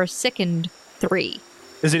 or you are sickened 3.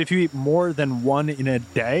 Is it if you eat more than one in a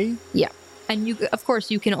day? Yeah. And you, of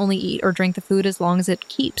course, you can only eat or drink the food as long as it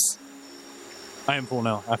keeps. I am full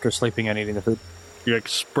now after sleeping and eating the food. You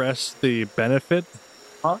express the benefit?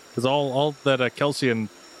 Huh? Because all that Kelsey and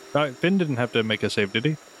Finn didn't have to make a save, did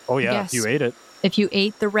he? Oh, yeah, Yes. if you ate it. If you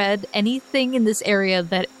ate the red, anything in this area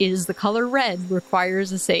that is the color red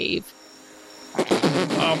requires a save.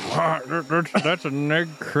 That's a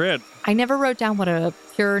neg crit. I never wrote down what a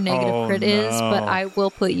pure negative crit is, but no. I will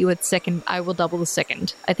put you at second. I will double the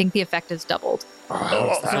second. I think the effect is doubled.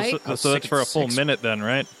 Right? So that's for a full minute then,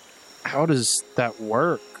 right? How does that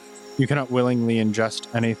work? You cannot willingly ingest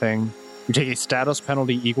anything. You take a status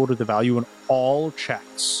penalty equal to the value in all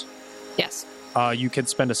checks. Yes. You can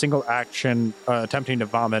spend a single action attempting to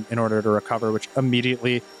vomit in order to recover, which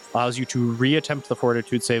immediately allows you to reattempt the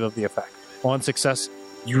fortitude save of the effect. On success,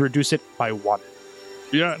 you reduce it by 1.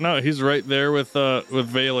 Yeah, no, he's right there with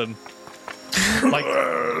Valen. Like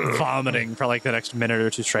vomiting for like the next minute or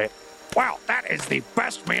two straight. Wow, that is the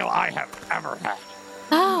best meal I have ever had.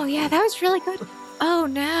 Oh, yeah, that was really good. Oh,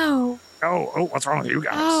 no. Oh, what's wrong with you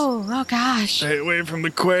guys? Oh gosh. Stay away from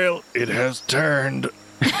the quail. It has turned.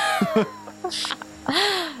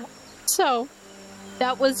 So,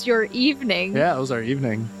 that was your evening. Yeah, it was our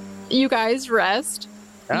evening. You guys rest.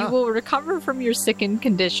 Yeah. You will recover from your sickened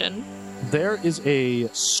condition. There is a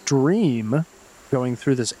stream going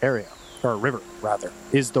through this area, or a river rather.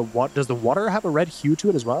 Does the water have a red hue to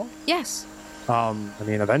it as well? Yes. I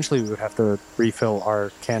mean, eventually we would have to refill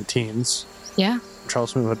our canteens. Yeah.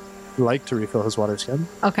 Charleston would like to refill his water skin.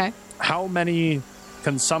 Okay. How many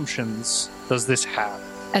consumptions does this have?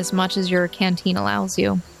 As much as your canteen allows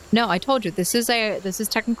you. No, I told you this is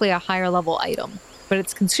technically a higher level item, but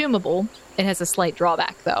it's consumable. It has a slight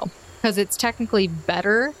drawback though, because it's technically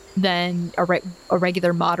better than a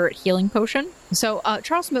regular moderate healing potion. So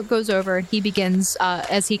Charles Smoke goes over and he begins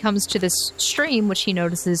as he comes to this stream, which he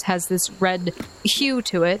notices has this red hue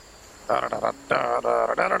to it.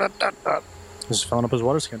 Just filling up his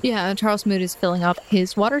water skin. Yeah, Charles Mood is filling up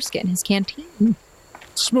his water skin, his canteen.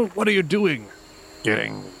 Smoke, what are you doing?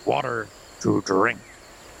 Getting water to drink.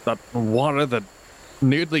 That water that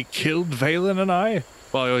nearly killed Valen and I?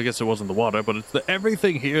 Well, I guess it wasn't the water, but it's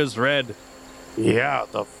everything here is red. Yeah,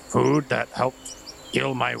 the food that helped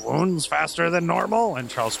heal my wounds faster than normal. And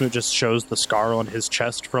Charles Smoot just shows the scar on his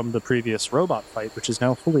chest from the previous robot fight, which is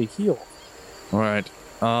now fully healed. All right.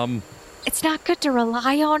 It's not good to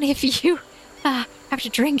rely on if you have to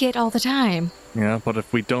drink it all the time. Yeah, but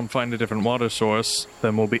if we don't find a different water source,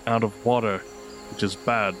 then we'll be out of water, which is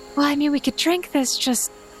bad. Well, I mean, we could drink this,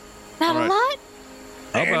 just not All right. a lot.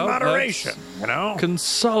 How In about moderation, let's you know?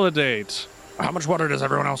 Consolidate. How much water does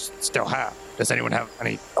everyone else still have? Does anyone have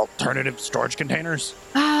any alternative storage containers?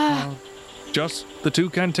 Just the 2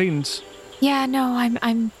 canteens. Yeah, no,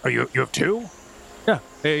 I'm. Are you have 2? Yeah,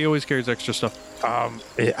 he always carries extra stuff.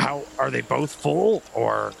 How are they both full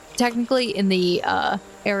or? Technically, in the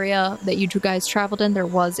area that you two guys traveled in,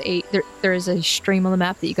 there is a stream on the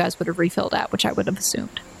map that you guys would have refilled at, which I would have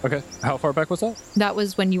assumed. Okay. How far back was that? That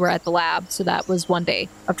was when you were at the lab, so that was 1 day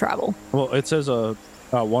of travel. Well, it says 1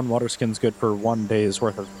 water skin's good for 1 day's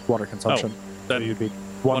worth of water consumption. Then so you'd be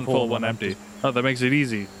one full, one empty. Oh, that makes it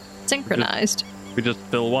easy. Synchronized. We just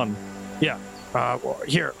fill one. Yeah. Well,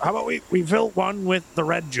 here, how about we fill one with the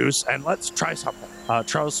red juice and let's try something.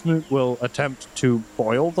 Charles Smoot will attempt to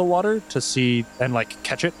boil the water to see and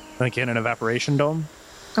catch it in an evaporation dome.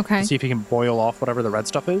 Okay. To see if he can boil off whatever the red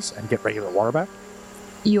stuff is and get regular water back.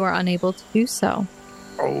 You are unable to do so.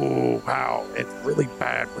 Oh, wow. It's really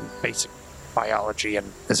bad when basic biology and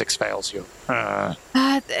physics fails you.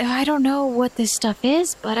 I don't know what this stuff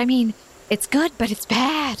is, but I mean, it's good, but it's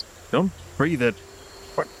bad. Don't breathe it.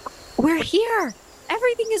 We're here.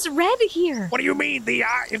 Everything is red here. What do you mean?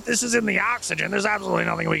 If this is in the oxygen, there's absolutely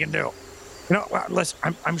nothing we can do. You know,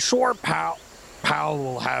 listen, I'm sure Pal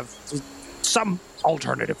will have some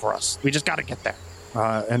alternative for us. We just got to get there.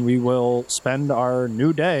 And we will spend our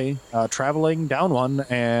new day traveling down one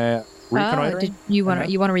and reconnoitering. You want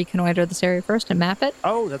to reconnoiter this area first and map it?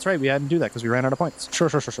 Oh, that's right. We had to do that because we ran out of points. Sure.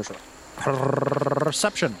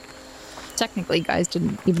 Perception. Technically, you guys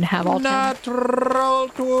didn't even have all 10. Natural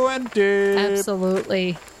 20.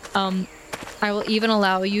 Absolutely. I will even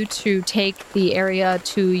allow you to take the area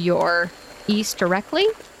to your east directly,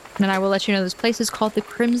 and I will let you know this place is called the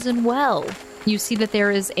Crimson Well. You see that there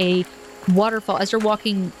is a waterfall. As you're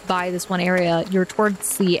walking by this one area, you're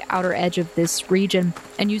towards the outer edge of this region,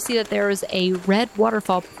 and you see that there is a red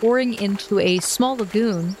waterfall pouring into a small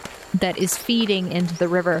lagoon that is feeding into the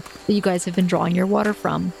river that you guys have been drawing your water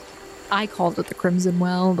from. I called it the Crimson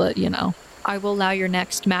Well, but I will allow your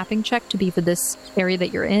next mapping check to be for this area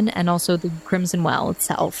that you're in and also the Crimson Well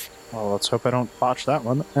itself. Well, let's hope I don't botch that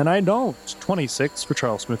one. And I don't. 26 for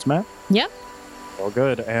Charles Smoot's map. Yep. All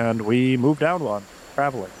good. And we move down one,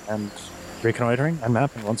 traveling and reconnoitering and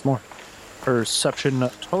mapping once more. Perception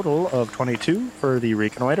total of 22 for the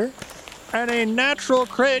reconnoiter. And a natural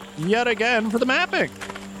crit yet again for the mapping.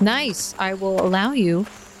 Nice. I will allow you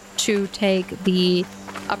to take the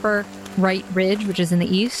upper right ridge, which is in the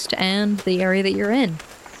east, and the area that you're in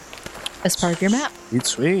as part of your map.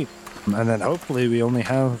 Sweet. And then hopefully we only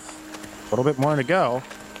have a little bit more to go.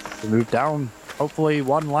 We move down, hopefully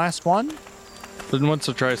one last one. Then wants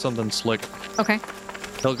to try something slick. Okay.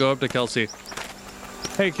 He'll go up to Kelsey.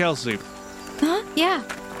 Hey, Kelsey. Huh? Yeah.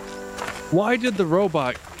 Why did the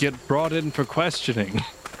robot get brought in for questioning?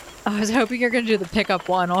 I was hoping you're going to do the pickup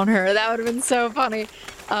one on her. That would have been so funny.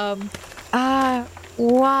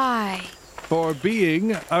 Why? For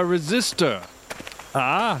being a resistor.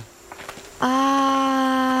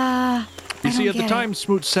 You see, at the time,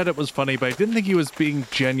 Smoot said it was funny, but I didn't think he was being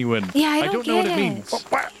genuine. Yeah, I don't know what it means.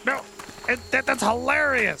 What? No, that's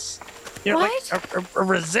hilarious. You know, What? like a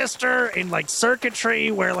resistor in like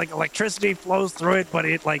circuitry where like electricity flows through it, but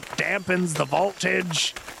it like dampens the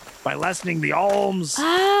voltage by lessening the ohms.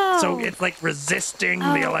 Oh. So it's like resisting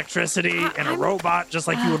the electricity in a robot, just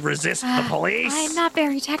like you would resist the police. I'm not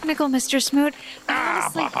very technical, Mr. Smoot.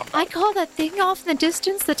 Honestly, I call that thing off in the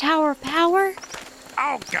distance the Tower of Power.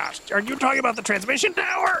 Oh gosh, are you talking about the transmission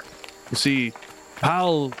tower? You see,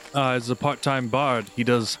 Pal is a part-time bard. He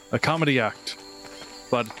does a comedy act.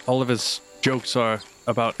 But all of his jokes are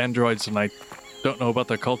about androids, and I don't know about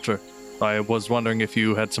their culture. I was wondering if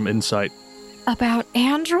you had some insight. About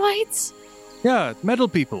androids? Yeah, metal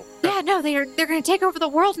people. Yeah, no, they're going to take over the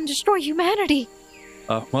world and destroy humanity.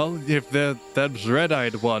 Well, if they're those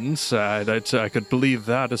red-eyed ones, I could believe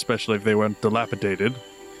that, especially if they weren't dilapidated.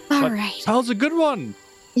 All But right. Pal's a good one.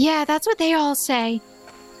 Yeah, that's what they all say.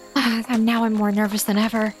 Now I'm more nervous than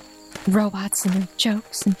ever. Robots and their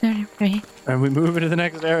jokes and everything. And we move into the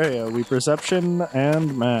next area. We perception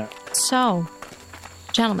and map. So,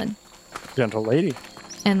 gentlemen Gentle lady.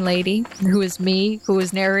 and lady, who is me, who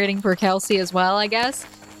is narrating for Kelsey as well, I guess,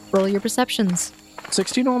 roll your perceptions.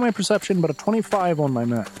 16 on my perception, but a 25 on my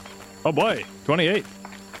map. Oh boy, 28.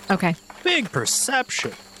 Okay. Big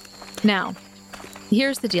perception. Now,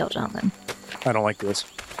 here's the deal, gentlemen. I don't like this.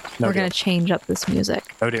 No We're deal. going to change up this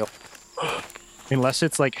music. No deal. Unless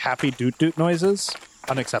it's like happy doot-doot noises,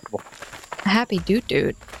 unacceptable. Happy doot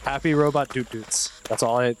doot. Happy robot doot-doots. That's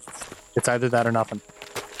all it's either that or nothing.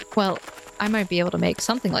 Well, I might be able to make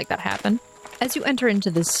something like that happen. As you enter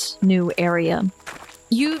into this new area,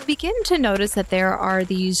 you begin to notice that there are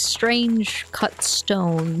these strange cut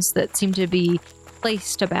stones that seem to be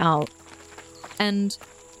placed about. And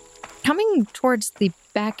coming towards the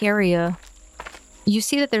back area, you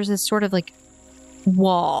see that there's this sort of like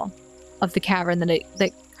wall of the cavern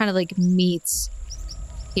that kind of like meets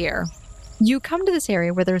here. You come to this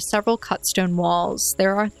area where there are several cut stone walls.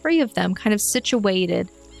 There are 3 of them kind of situated,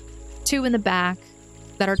 2 in the back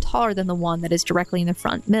that are taller than the one that is directly in the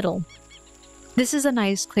front middle. This is a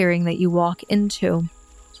nice clearing that you walk into.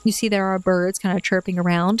 You see there are birds kind of chirping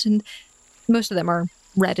around, and most of them are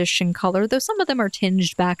reddish in color, though some of them are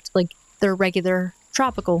tinged back to like their regular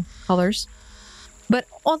tropical colors. But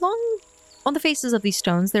on the faces of these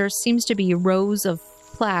stones, there seems to be rows of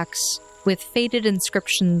plaques with faded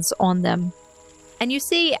inscriptions on them. And you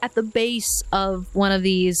see at the base of one of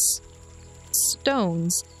these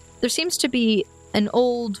stones, there seems to be an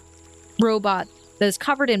old robot that is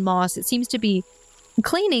covered in moss. It seems to be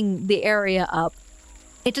cleaning the area up.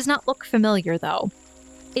 It does not look familiar, though.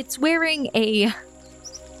 It's wearing a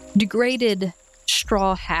degraded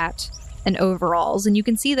straw hat and overalls, and you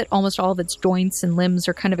can see that almost all of its joints and limbs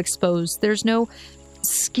are kind of exposed. There's no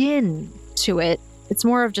skin to it. It's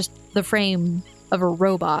more of just the frame of a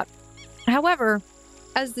robot. However,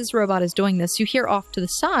 as this robot is doing this, you hear off to the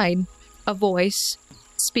side a voice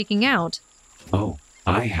speaking out. Oh,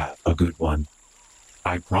 I have a good one.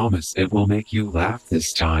 I promise it will make you laugh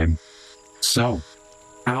this time. So,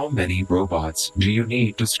 how many robots do you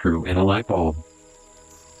need to screw in a light bulb?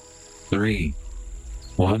 3.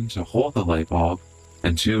 1 to hold the light bulb,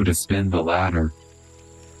 and 2 to spin the ladder.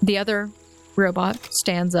 The other robot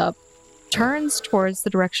stands up, turns towards the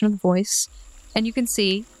direction of the voice, and you can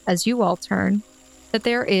see, as you all turn, that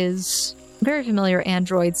there is a very familiar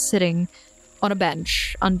android sitting on a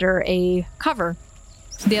bench under a cover.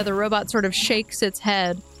 The other robot sort of shakes its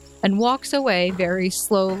head and walks away very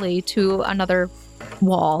slowly to another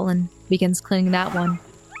wall and begins cleaning that one.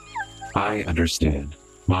 I understand.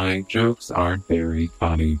 My jokes aren't very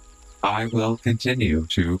funny. I will continue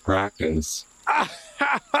to practice. Oh,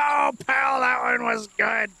 pal, that one was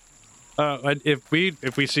good. And if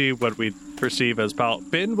we see what we perceive as Pal,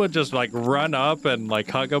 Finn would just like run up and like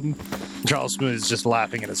hug him. Charles Smooth is just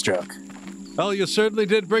laughing at his joke. Well, you certainly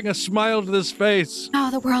did bring a smile to this face.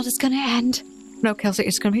 Oh, the world is gonna end. No, Kelsey,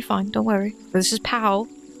 it's gonna be fine. Don't worry. This is Pal.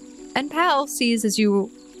 And Pal sees as you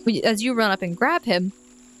run up and grab him,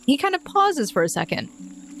 he kind of pauses for a second.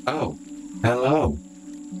 Oh, hello.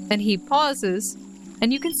 And he pauses,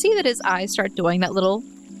 and you can see that his eyes start doing that little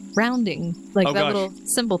rounding, like Oh, that gosh. little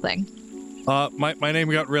symbol thing. My name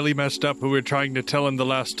got really messed up when we were trying to tell him the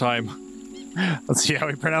last time. Let's see how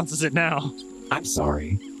he pronounces it now. I'm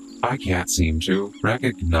sorry. I can't seem to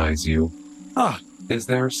recognize you. Ah. Is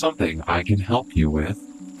there something I can help you with?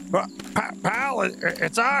 Pal,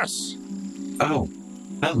 it's us. Oh,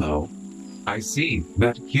 hello. I see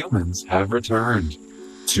that humans have returned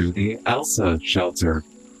to the Elsa shelter.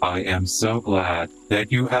 I am so glad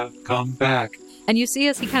that you have come back. And you see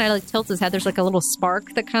as he kind of like tilts his head, there's like a little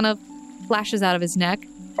spark that kind of flashes out of his neck.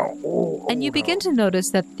 And you begin to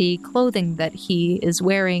notice that the clothing that he is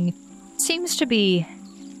wearing seems to be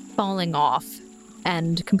falling off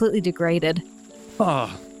and completely degraded.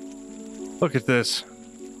 Ah, look at this.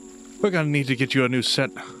 We're gonna need to get you a new set,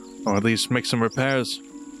 or at least make some repairs.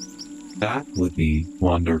 That would be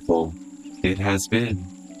wonderful. It has been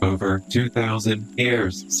over 2,000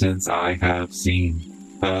 years since I have seen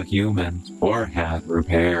a human or had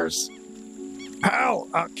repairs. Pal,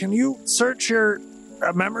 can you search your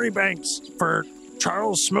memory banks for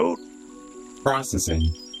Charles Smoot?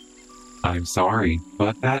 Processing. I'm sorry,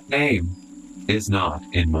 but that name is not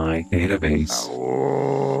in my database.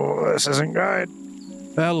 Oh, this isn't good.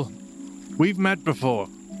 Well, we've met before.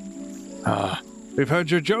 We've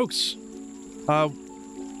heard your jokes.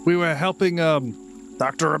 We were helping,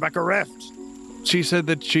 Dr. Rebecca Rift. she said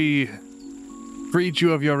that she freed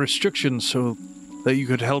you of your restrictions so that you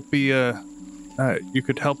could help you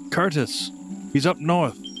could help Curtis. He's up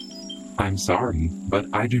north. I'm sorry, but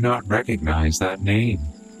I do not recognize that name.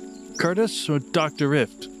 Curtis or Dr.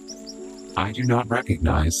 Rift? I do not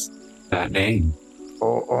recognize that name.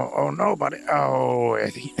 Oh no, buddy. Oh, I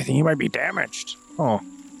think he might be damaged. Oh,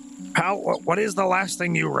 Pal, what is the last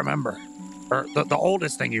thing you remember? Or the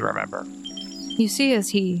oldest thing you remember? You see as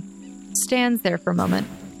he stands there for a moment,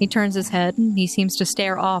 he turns his head and he seems to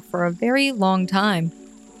stare off for a very long time.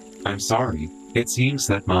 I'm sorry. It seems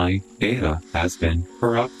that my data has been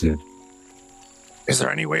corrupted. Is there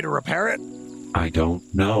any way to repair it? I don't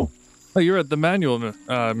know. oh you're at the manual,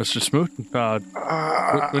 Mr. Smoot.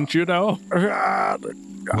 Wouldn't you know?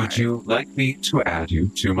 Would you like me to add you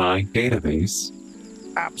to my database?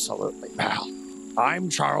 Absolutely, pal. I'm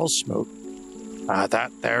Charles Smoot.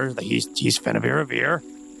 He's Finnevere Revere.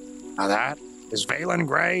 That is Valen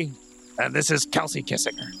Gray. And this is Kelsey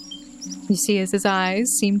Kissinger. You see as his eyes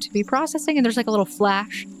seem to be processing and there's like a little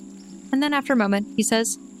flash. And then after a moment, he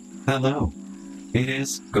says, Hello. It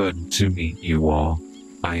is good to meet you all.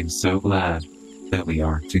 I am so glad that we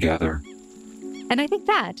are together. and I think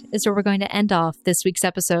that is where we're going to end off this week's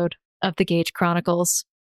episode of The Gage Chronicles.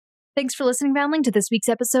 Thanks for listening, Foundling, to this week's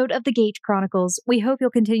episode of The Gage Chronicles. We hope you'll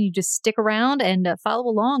continue to stick around and follow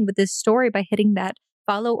along with this story by hitting that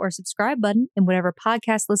follow or subscribe button in whatever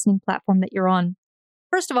podcast listening platform that you're on.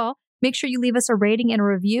 First of all, make sure you leave us a rating and a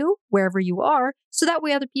review wherever you are, so that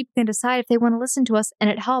way other people can decide if they want to listen to us, and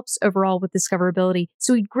it helps overall with discoverability.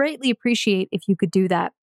 So we'd greatly appreciate if you could do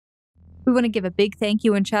that. We want to give a big thank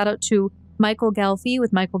you and shout out to Michael Gelfi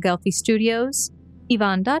with Michael Gelfi Studios,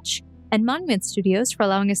 Yvonne Dutch, and Monument Studios for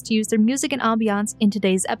allowing us to use their music and ambiance in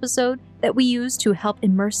today's episode that we use to help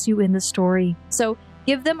immerse you in the story. So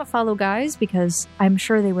give them a follow, guys, because I'm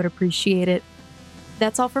sure they would appreciate it.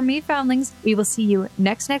 That's all from me, Foundlings. We will see you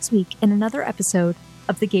next week in another episode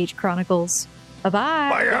of The Gage Chronicles. Bye-bye.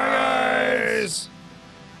 Bye, guys.